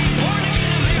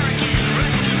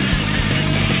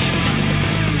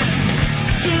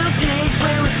 Two-page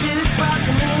play with two spots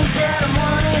and in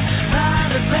ceremony by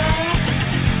the bank.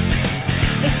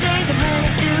 They say the man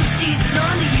in two seats is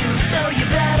under you, so you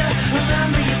better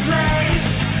remember your place.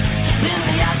 Then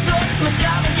the outsourced my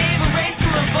job and gave a raise to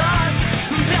a boss.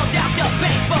 Built out the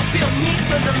bank, but built me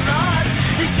for the loss.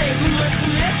 They say we must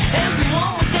submit,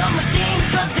 everyone will tell my team,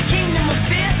 trust the kingdom of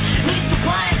fear, needs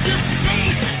compliance to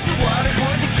succeed. So what are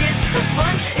going to kids for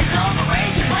fun? It's all the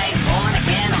rage and play, born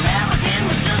again, American,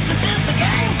 resistance is the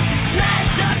game. Smash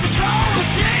the control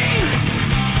machine.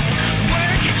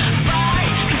 Work, buy,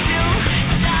 consume,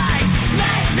 die.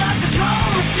 Smash the control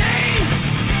machine.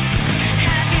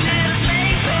 Happy little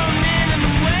slave for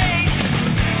minimum wage.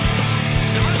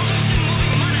 The revolution will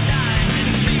be monetized. At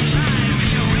the same time, be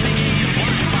a renegade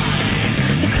worldwide.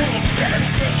 The clinics that are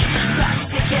sick,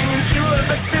 plastic and impure,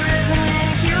 but there isn't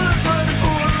any cure for the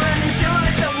poor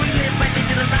uninsured. So we live by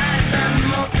digital lives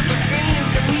on multiple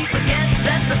screens, and we forget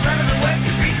that the blood of the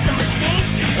workers reaps the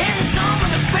machines. And it's all in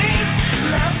the face.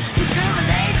 Love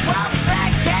discriminates while the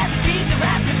fact cats feed the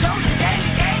raptors on the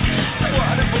daily cake. So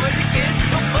what are boys and kids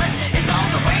for fun? It's all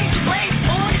the rage and play.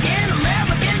 Born again,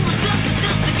 American, resistance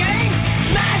is the game.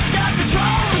 Smash the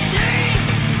control machine.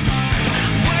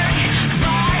 Work,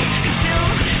 buy,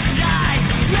 consume, die.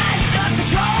 Smash the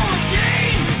control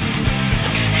machine.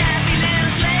 Happy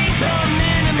little slave for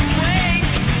minimum wage.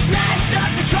 Smash the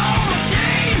control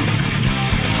machine.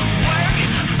 Work,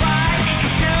 buy,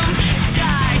 consume,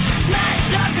 die. Smash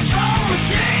the control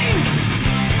machine.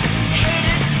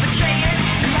 Haters, betrayers,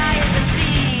 liars, and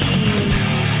thieves.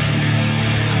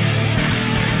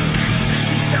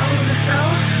 Sold the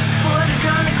soul for the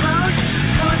gonna close,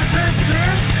 for the perfect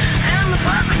lives and the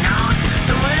perfect knows.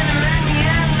 The winner in the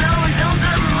end always owns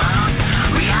the most.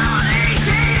 Reality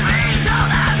TV show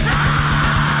that's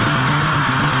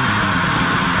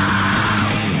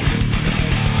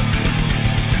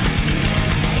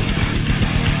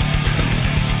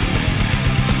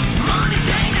money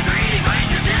chain the greedy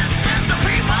wages is the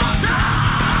people's soul.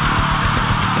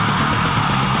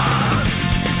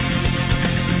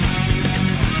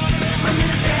 My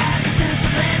minister has it since the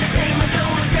plan to take my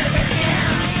soul and set it back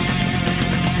down.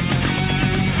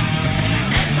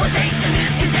 Exploitation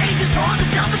is contagious for the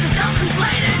selfish and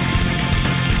self-inflated.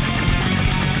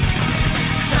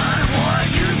 Son of war,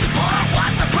 use it for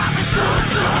what the prophet should.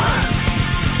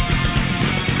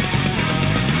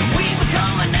 We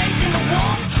become a nation of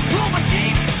wolves, ruled by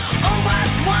sheep, owned by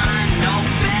swine. No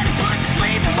better put to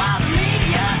sleep, and while the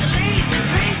media deletes and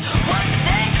treats what you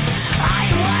think, I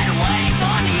am wide awake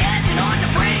on the edge and on the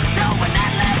brink. So when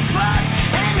that left trust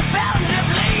and the fountain of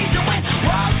leaves, and when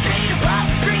Wall Street above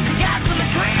the streets and got from the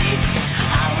trees,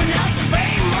 I renounce the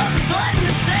fame of the blood and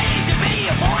the stage to be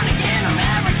a born again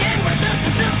American.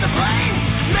 Resistance is the blame.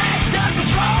 Smash the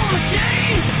control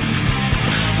machine.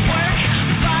 Work,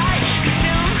 buy,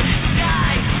 consume,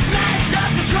 die. Smash the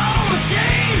control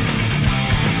machine.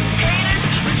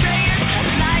 Haters, betrayers,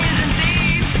 liars, and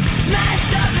thieves. Smash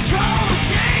the control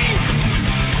machine.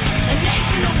 A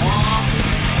nation of wolves,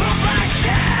 ruled by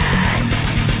shit.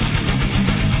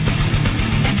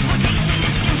 Exploitation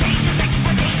is contagious.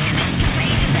 Exploitation is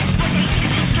contagious.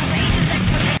 Exploitation is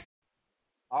contagious.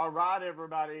 All right,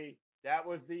 everybody. That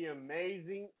was the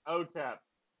amazing OTEP.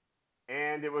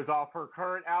 And it was off her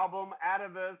current album,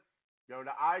 Atavist. Go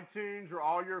to iTunes or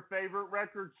all your favorite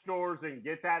record stores and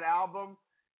get that album.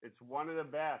 It's one of the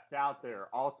best out there.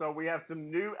 Also, we have some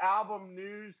new album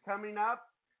news coming up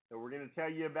that we're going to tell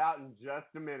you about in just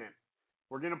a minute.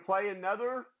 We're going to play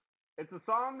another. It's a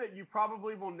song that you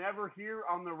probably will never hear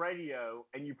on the radio,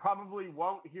 and you probably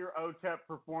won't hear OTEP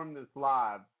perform this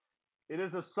live. It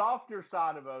is a softer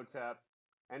side of OTEP,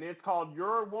 and it's called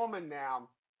You're a Woman Now.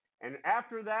 And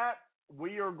after that,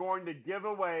 we are going to give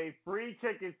away free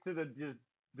tickets to the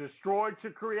Destroy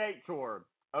to Create tour,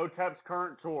 OTEP's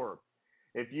current tour.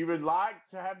 If you would like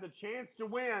to have the chance to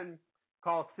win,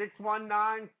 call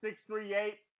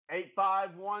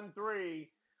 619-638-8513.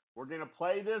 We're going to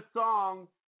play this song,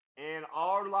 and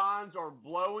our lines are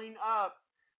blowing up.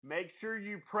 Make sure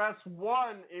you press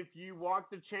 1 if you want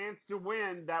the chance to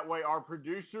win. That way our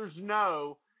producers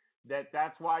know that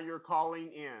that's why you're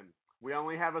calling in. We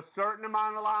only have a certain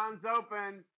amount of lines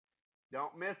open.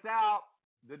 Don't miss out.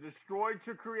 The Destroy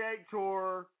to Create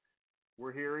tour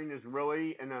we're hearing is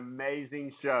really an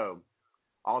amazing show.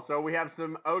 Also, we have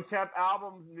some OTEP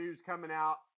album news coming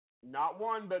out. Not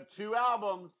one, but 2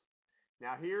 albums.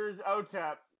 Now, here's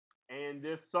OTEP, and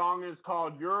this song is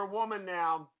called You're a Woman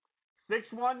Now.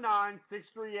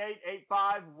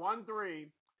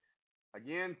 619-638-8513.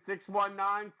 Again,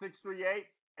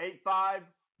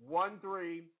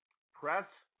 619-638-8513. Press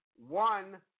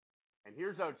 1, and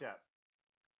here's OTEP.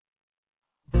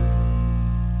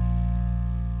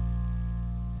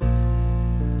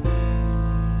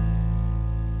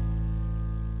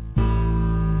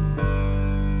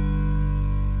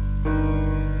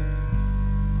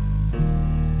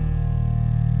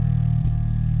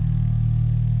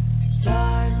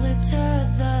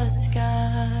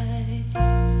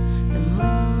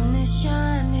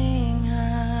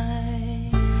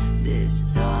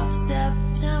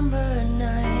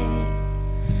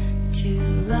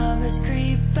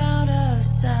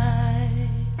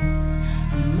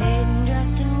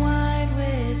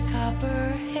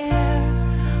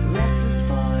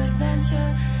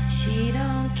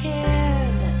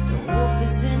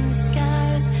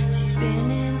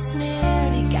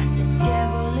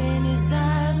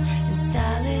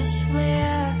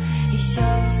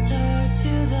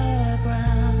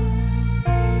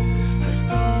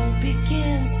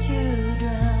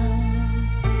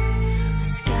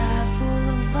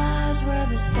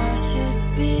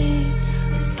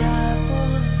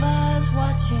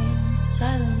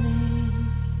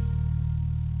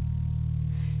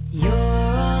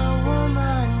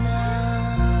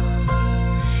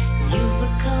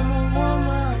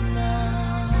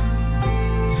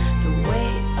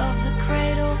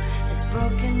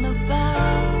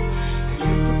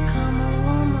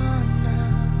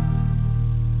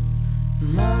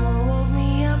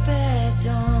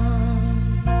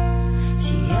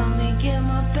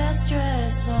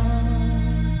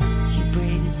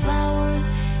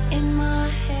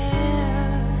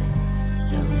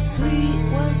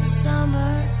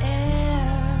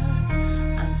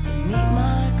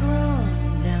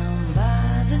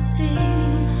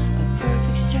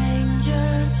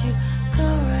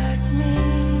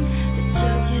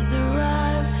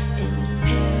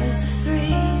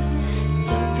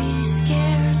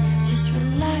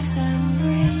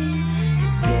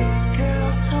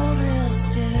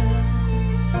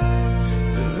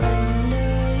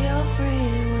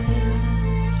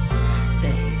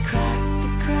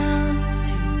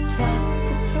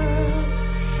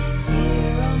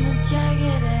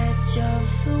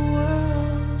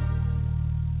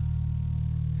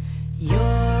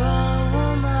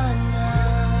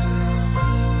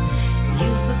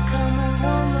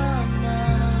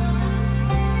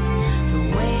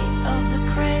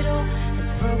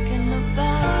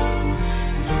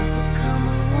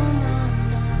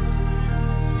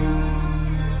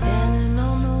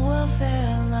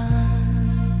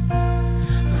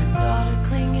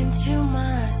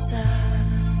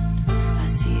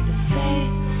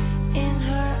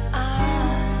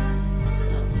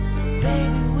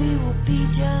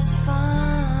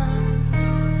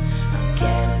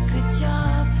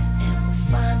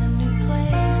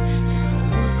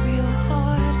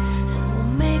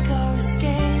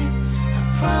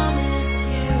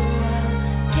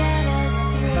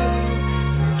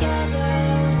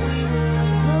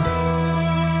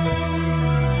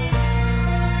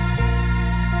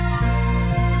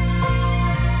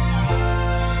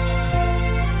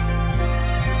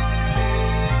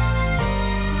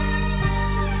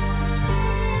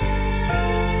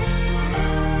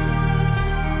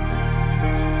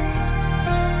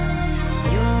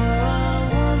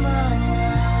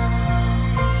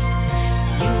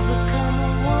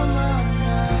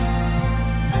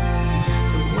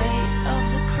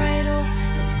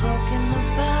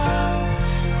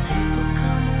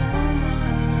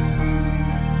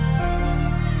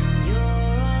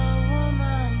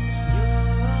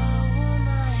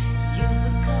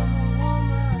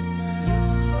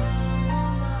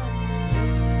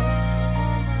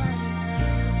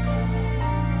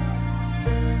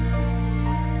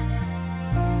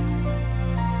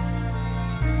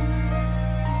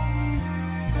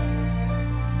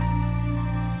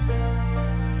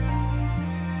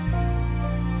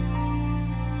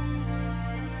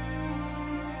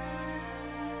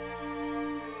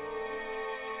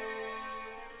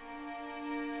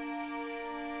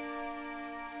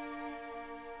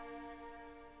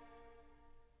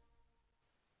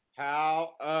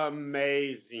 How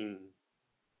amazing.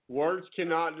 Words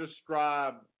cannot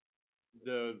describe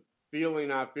the feeling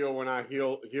I feel when I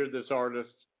hear this artist.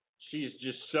 She's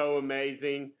just so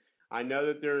amazing. I know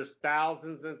that there's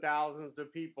thousands and thousands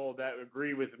of people that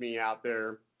agree with me out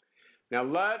there. Now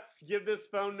let's give this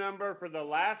phone number for the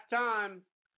last time.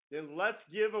 Then let's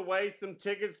give away some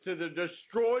tickets to the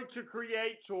Destroy to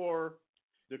Create tour.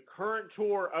 The current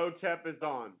tour OTEP is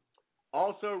on.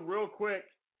 Also, real quick,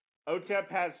 OTEP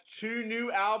has 2 new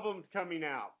albums coming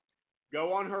out.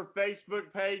 Go on her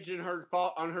Facebook page and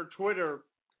on her Twitter.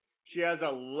 She has a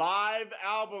live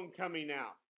album coming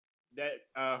out that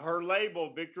her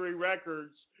label, Victory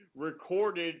Records,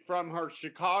 recorded from her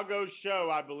Chicago show,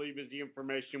 I believe is the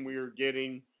information we are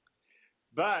getting.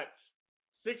 But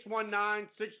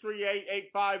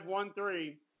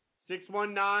 619-638-8513,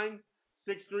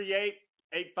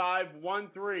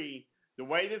 619-638-8513. The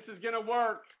way this is going to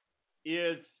work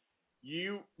is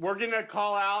we're going to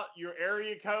call out your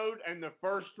area code and the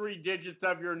first 3 digits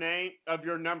of your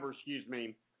number.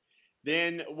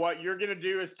 Then what you're going to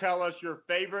do is tell us your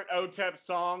favorite OTEP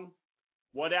song,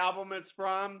 what album it's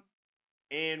from,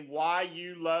 and why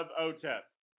you love OTEP.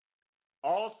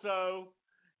 Also,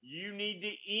 you need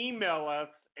to email us,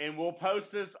 and we'll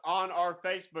post this on our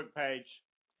Facebook page.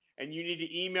 And you need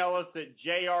to email us at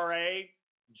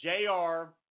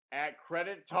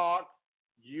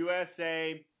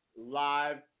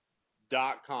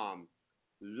jrajr@creditalkUSALive.com.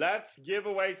 Let's give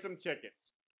away some tickets.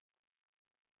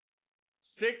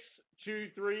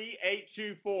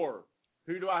 623-824.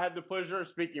 Who do I have the pleasure of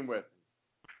speaking with?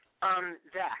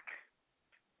 Zach.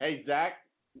 Hey, Zach.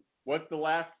 What's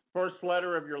the first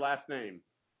letter of your last name?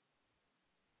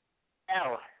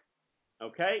 L.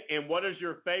 Okay. And what is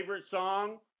your favorite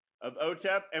song of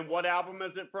OTEP, and what album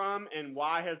is it from, and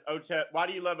why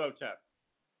do you love OTEP?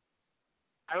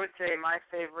 I would say my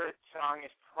favorite song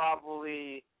is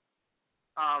probably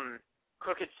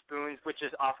Crooked Spoons, which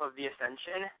is off of The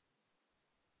Ascension.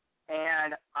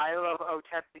 And I love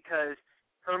OTEP because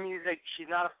her music, she's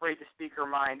not afraid to speak her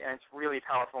mind, and it's really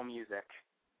powerful music.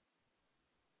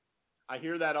 I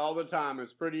hear that all the time.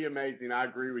 It's pretty amazing. I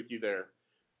agree with you there.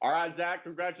 All right, Zach,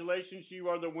 congratulations. You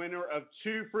are the winner of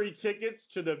 2 free tickets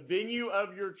to the venue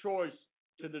of your choice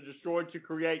to the Destroy to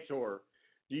Create tour.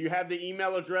 Do you have the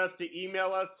email address to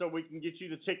email us so we can get you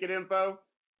the ticket info?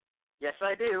 Yes,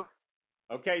 I do.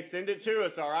 Okay, send it to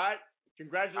us, all right?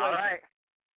 Congratulations. All right.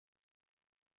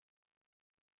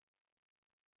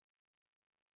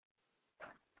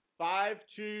 Five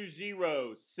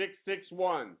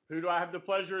 520-661. Who do I have the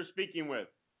pleasure of speaking with?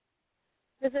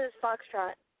 This is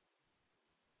Foxtrot.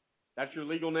 That's your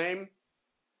legal name?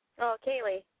 Oh,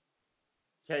 Kaylee.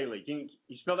 Kaylee. Can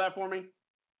you spell that for me?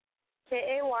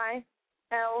 Kayleigh.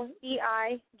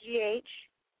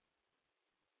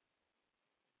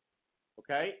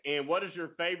 Okay. And what is your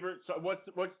favorite? So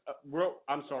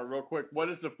real quick. What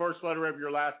is the first letter of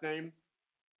your last name?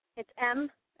 It's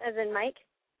M, as in Mike.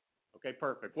 Okay,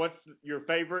 perfect. What's your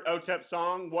favorite OTEP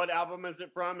song? What album is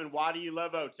it from, and why do you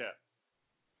love OTEP?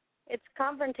 It's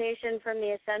Confrontation from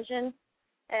The Ascension,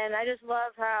 and I just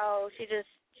love how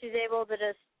she's able to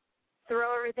just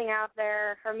throw everything out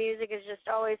there. Her music is just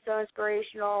always so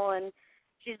inspirational, and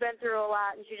she's been through a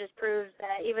lot, and she just proves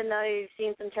that even though you've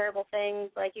seen some terrible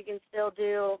things, like, you can still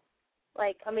do,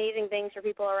 like, amazing things for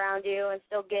people around you and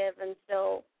still give and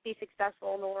still be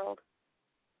successful in the world.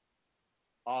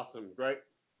 Awesome.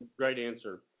 Great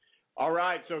answer. All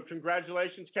right, so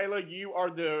congratulations, Kayla. You are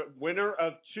the winner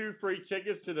of 2 free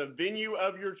tickets to the venue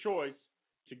of your choice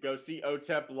to go see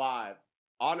OTEP live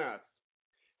on us.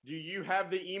 Do you have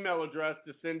the email address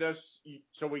to send us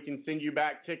so we can send you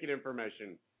back ticket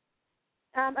information?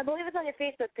 I believe it's on your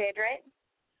Facebook page, right?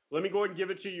 Let me go ahead and give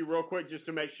it to you real quick just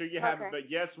to make sure you have it. But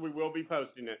yes, we will be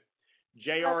posting it.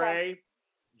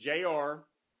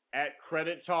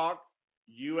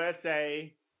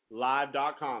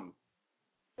 jrajr@creditalkUSALive.com.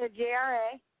 The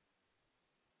JRA.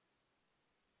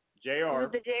 JR.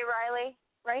 The J. Riley,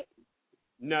 right?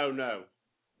 No.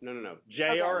 JRA.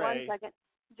 Okay, 1 second.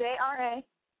 JRA.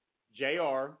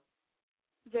 JR.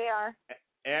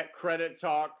 At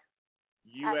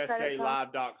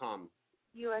CreditTalkUSALive.com.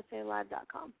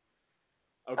 USALive.com.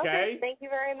 Okay. Thank you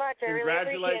very much. I really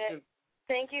appreciate it.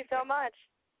 Thank you so much.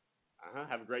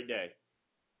 Have a great day.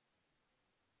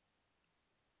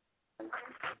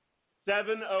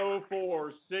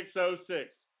 704-606.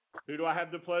 Who do I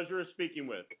have the pleasure of speaking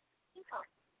with?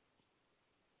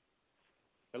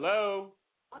 Hello?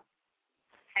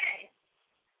 Hey.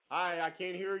 Hi, I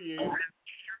can't hear you.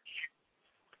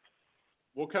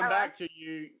 We'll come Hello? back to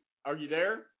you. Are you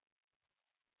there?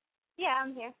 Yeah,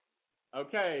 I'm here.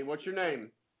 Okay, what's your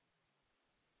name?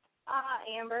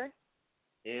 Amber.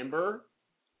 Amber.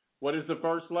 What is the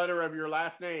first letter of your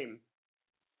last name?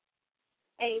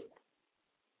 8.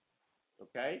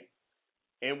 Okay.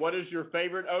 And what is your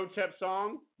favorite OTEP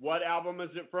song? What album is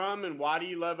it from, and why do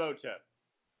you love OTEP?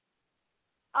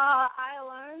 I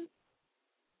Alone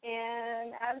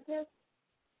and Advocate.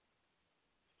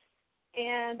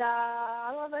 And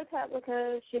I love OTEP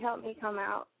because she helped me come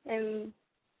out and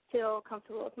feel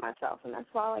comfortable with myself, and that's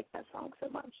why I like that song so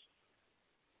much.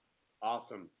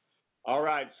 Awesome. All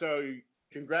right, so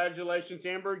congratulations,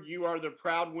 Amber. You are the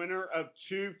proud winner of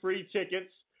 2 free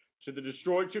tickets to the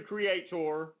Destroy to Create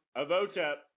tour of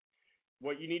OTEP.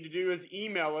 What you need to do is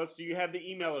email us. Do you have the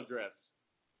email address?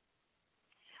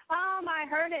 I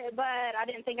heard it, but I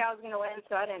didn't think I was going to win,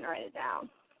 so I didn't write it down.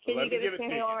 Can Let you me give it to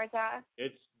me one more time?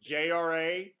 It's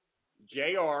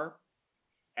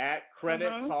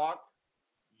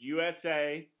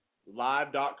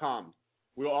JRAJR@credittalkusalive.com.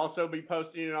 We'll also be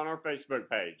posting it on our Facebook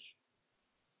page.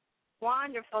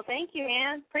 Wonderful. Thank you,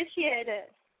 Ann. Appreciate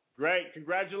it. Great.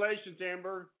 Congratulations,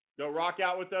 Amber. Go rock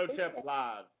out with OTEP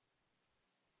Live.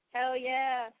 Hell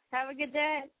yeah. Have a good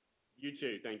day. You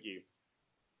too. Thank you.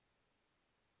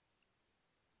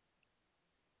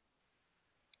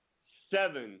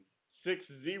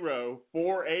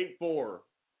 760-484.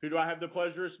 Who do I have the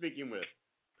pleasure of speaking with?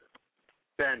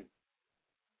 Ben.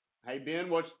 Hey, Ben,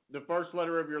 what's the first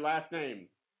letter of your last name?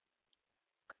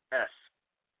 S.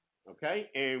 Okay,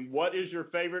 and what is your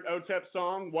favorite OTEP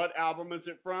song? What album is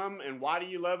it from, and why do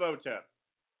you love OTEP?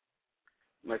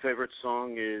 My favorite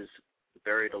song is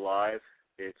Buried Alive.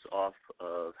 It's off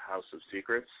of House of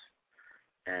Secrets,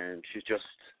 and she's just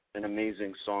an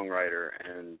amazing songwriter,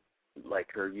 and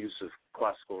like her use of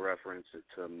classical reference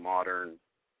to modern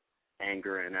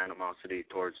anger and animosity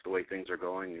towards the way things are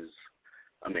going is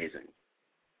amazing.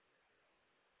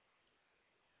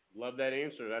 Love that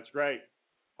answer. That's great.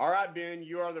 All right, Ben,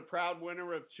 you are the proud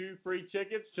winner of 2 free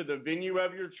tickets to the venue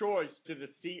of your choice to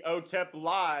see OTEP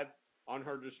live on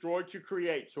her Destroy to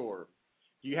Create tour.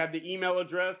 Do you have the email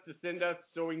address to send us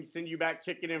so we can send you back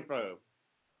ticket info?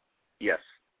 Yes.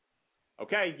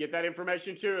 Okay, get that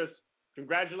information to us.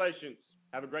 Congratulations.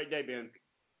 Have a great day, Ben.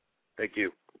 Thank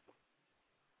you.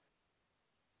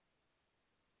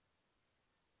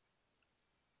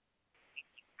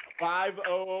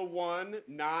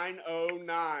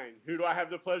 $500-1909. Who do I have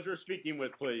the pleasure of speaking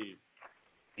with, please?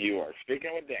 You are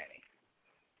speaking with Danny.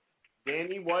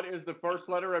 Danny, what is the first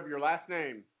letter of your last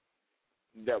name?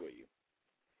 W.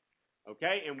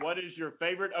 Okay, and what is your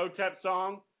favorite OTEP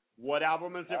song? What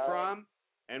album is it from,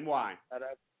 and why? I'd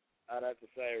have to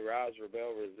say Rise,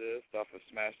 Rebel, Resist off of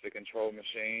Smash the Control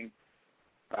Machine.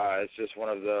 It's just one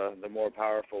of the more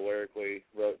powerful lyrically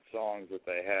wrote songs that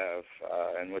they have,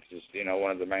 and which is,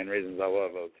 one of the main reasons I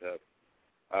love OTEP.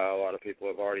 A lot of people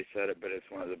have already said it, but it's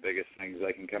one of the biggest things.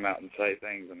 They can come out and say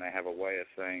things, and they have a way of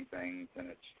saying things,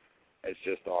 and it's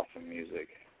just awesome music.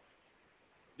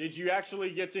 Did you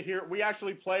actually get to hear? We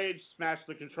actually played Smash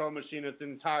the Control Machine in its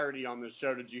entirety on this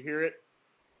show. Did you hear it?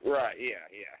 Right, yeah.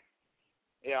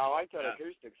 Yeah, I like that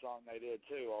acoustic song they did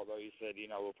too. Although you said,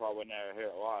 we'll probably never hear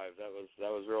it live. That was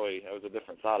a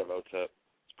different side of OTEP.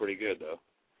 It's pretty good though.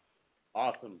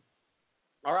 Awesome.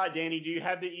 All right, Danny, do you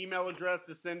have the email address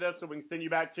to send us so we can send you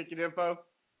back ticket info?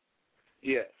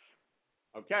 Yes.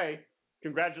 Okay.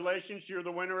 Congratulations, you're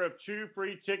the winner of 2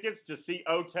 free tickets to see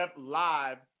OTEP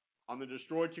live on the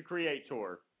Destroy to Create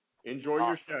tour. Enjoy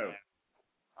your show. Man.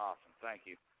 Awesome. Thank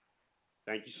you.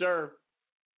 Thank you, sir.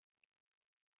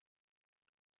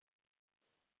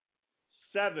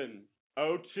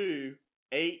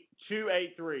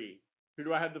 702-8283. Who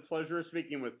do I have the pleasure of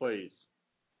speaking with, please?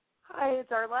 Hi, it's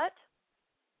Arlette.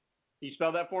 Can you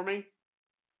spell that for me?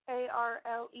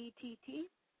 ARLETT.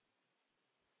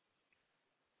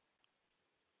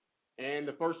 And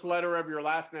the first letter of your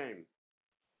last name?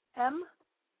 M.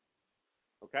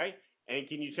 Okay. And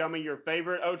can you tell me your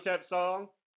favorite OTEP song?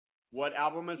 What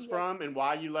album it's from, and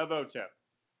why you love OTEP?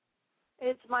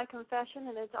 It's My Confession,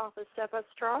 and it's off of Step Up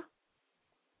Straw.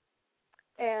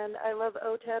 And I love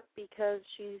OTEP because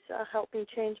she's helped me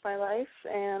change my life,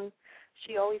 and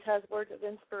she always has words of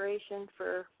inspiration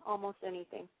for almost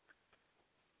anything.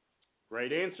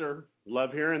 Great answer.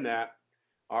 Love hearing that.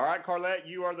 All right, Carlette,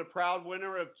 you are the proud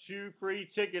winner of 2 free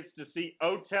tickets to see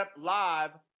OTEP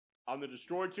live on the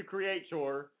Destroy to Create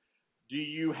tour. Do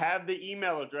you have the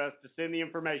email address to send the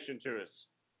information to us?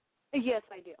 Yes,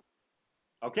 I do.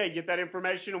 Okay, get that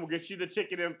information, and we'll get you the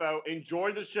ticket info.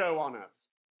 Enjoy the show on us.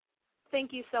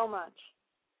 Thank you so much.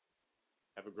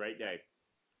 Have a great day.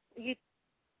 You.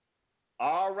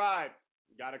 All right.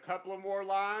 Got a couple of more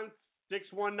lines.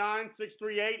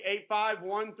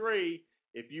 619-638-8513.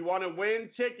 If you want to win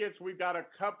tickets, we've got a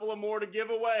couple of more to give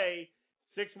away.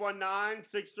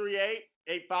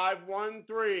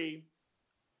 619-638-8513.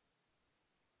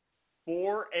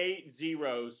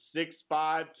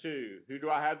 480-652. Who do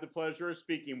I have the pleasure of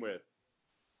speaking with?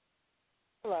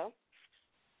 Hello.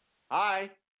 Hi.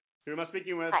 Who am I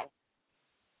speaking with? Hi.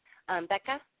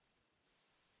 Becca.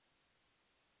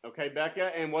 Okay,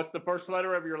 Becca. And what's the first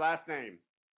letter of your last name?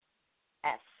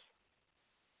 S.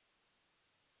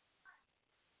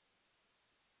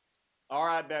 All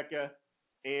right, Becca.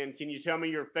 And can you tell me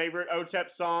your favorite OTEP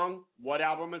song, what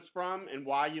album it's from, and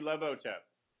why you love OTEP?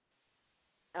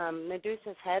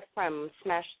 Medusa's Head from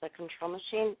Smash the Control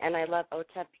Machine, and I love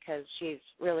OTEP because she's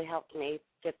really helped me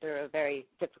get through a very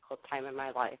difficult time in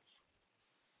my life.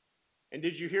 And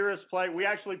did you hear us play? We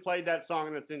actually played that song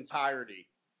in its entirety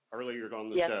earlier on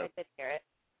the show. Yes, I did hear it.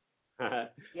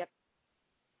 Yep.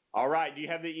 All right. Do you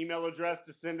have the email address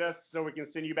to send us so we can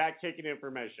send you back ticket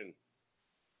information?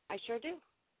 I sure do.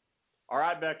 All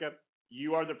right, Becca.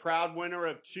 You are the proud winner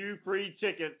of 2 free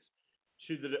tickets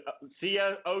to the see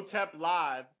OTEP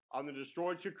live on the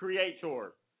Destroy to Create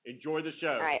tour. Enjoy the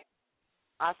show. All right.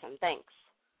 Awesome. Thanks.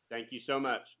 Thank you so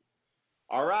much.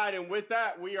 All right, and with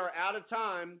that, we are out of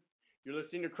time. You're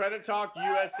listening to Credit Talk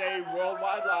USA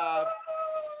Worldwide Live.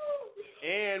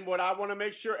 And what I want to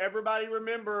make sure everybody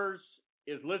remembers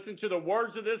is listen to the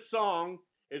words of this song.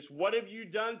 It's what have you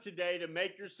done today to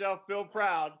make yourself feel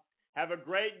proud? Have a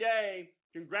great day.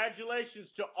 Congratulations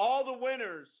to all the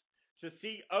winners to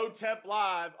see OTEP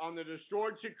live on the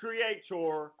Destroyed to Create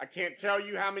tour. I can't tell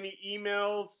you how many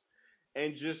emails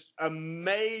and just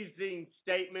amazing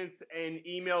statements and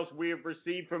emails we have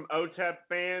received from OTEP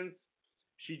fans.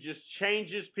 She just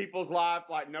changes people's lives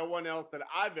like no one else that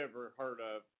I've ever heard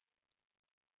of.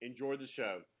 Enjoy the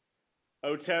show.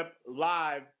 OTEP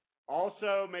live.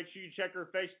 Also, make sure you check her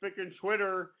Facebook and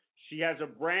Twitter. She has a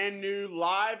brand new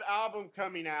live album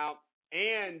coming out,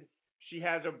 and she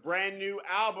has a brand new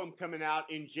album coming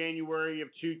out in January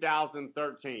of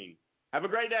 2013. Have a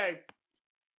great day.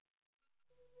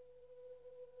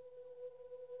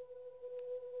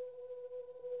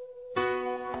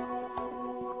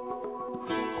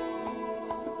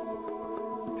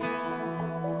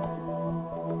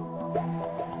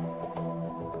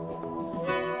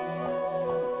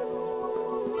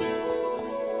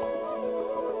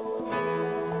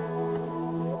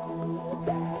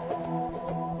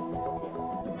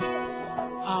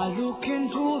 I look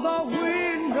into the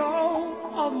window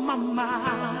of my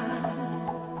mind,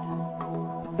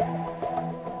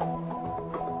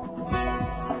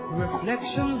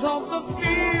 reflections of the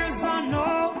fears I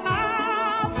know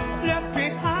I've left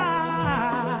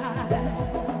behind.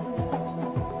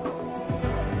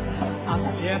 I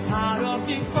step out of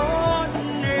the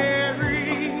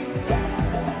ordinary,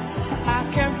 I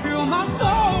can feel my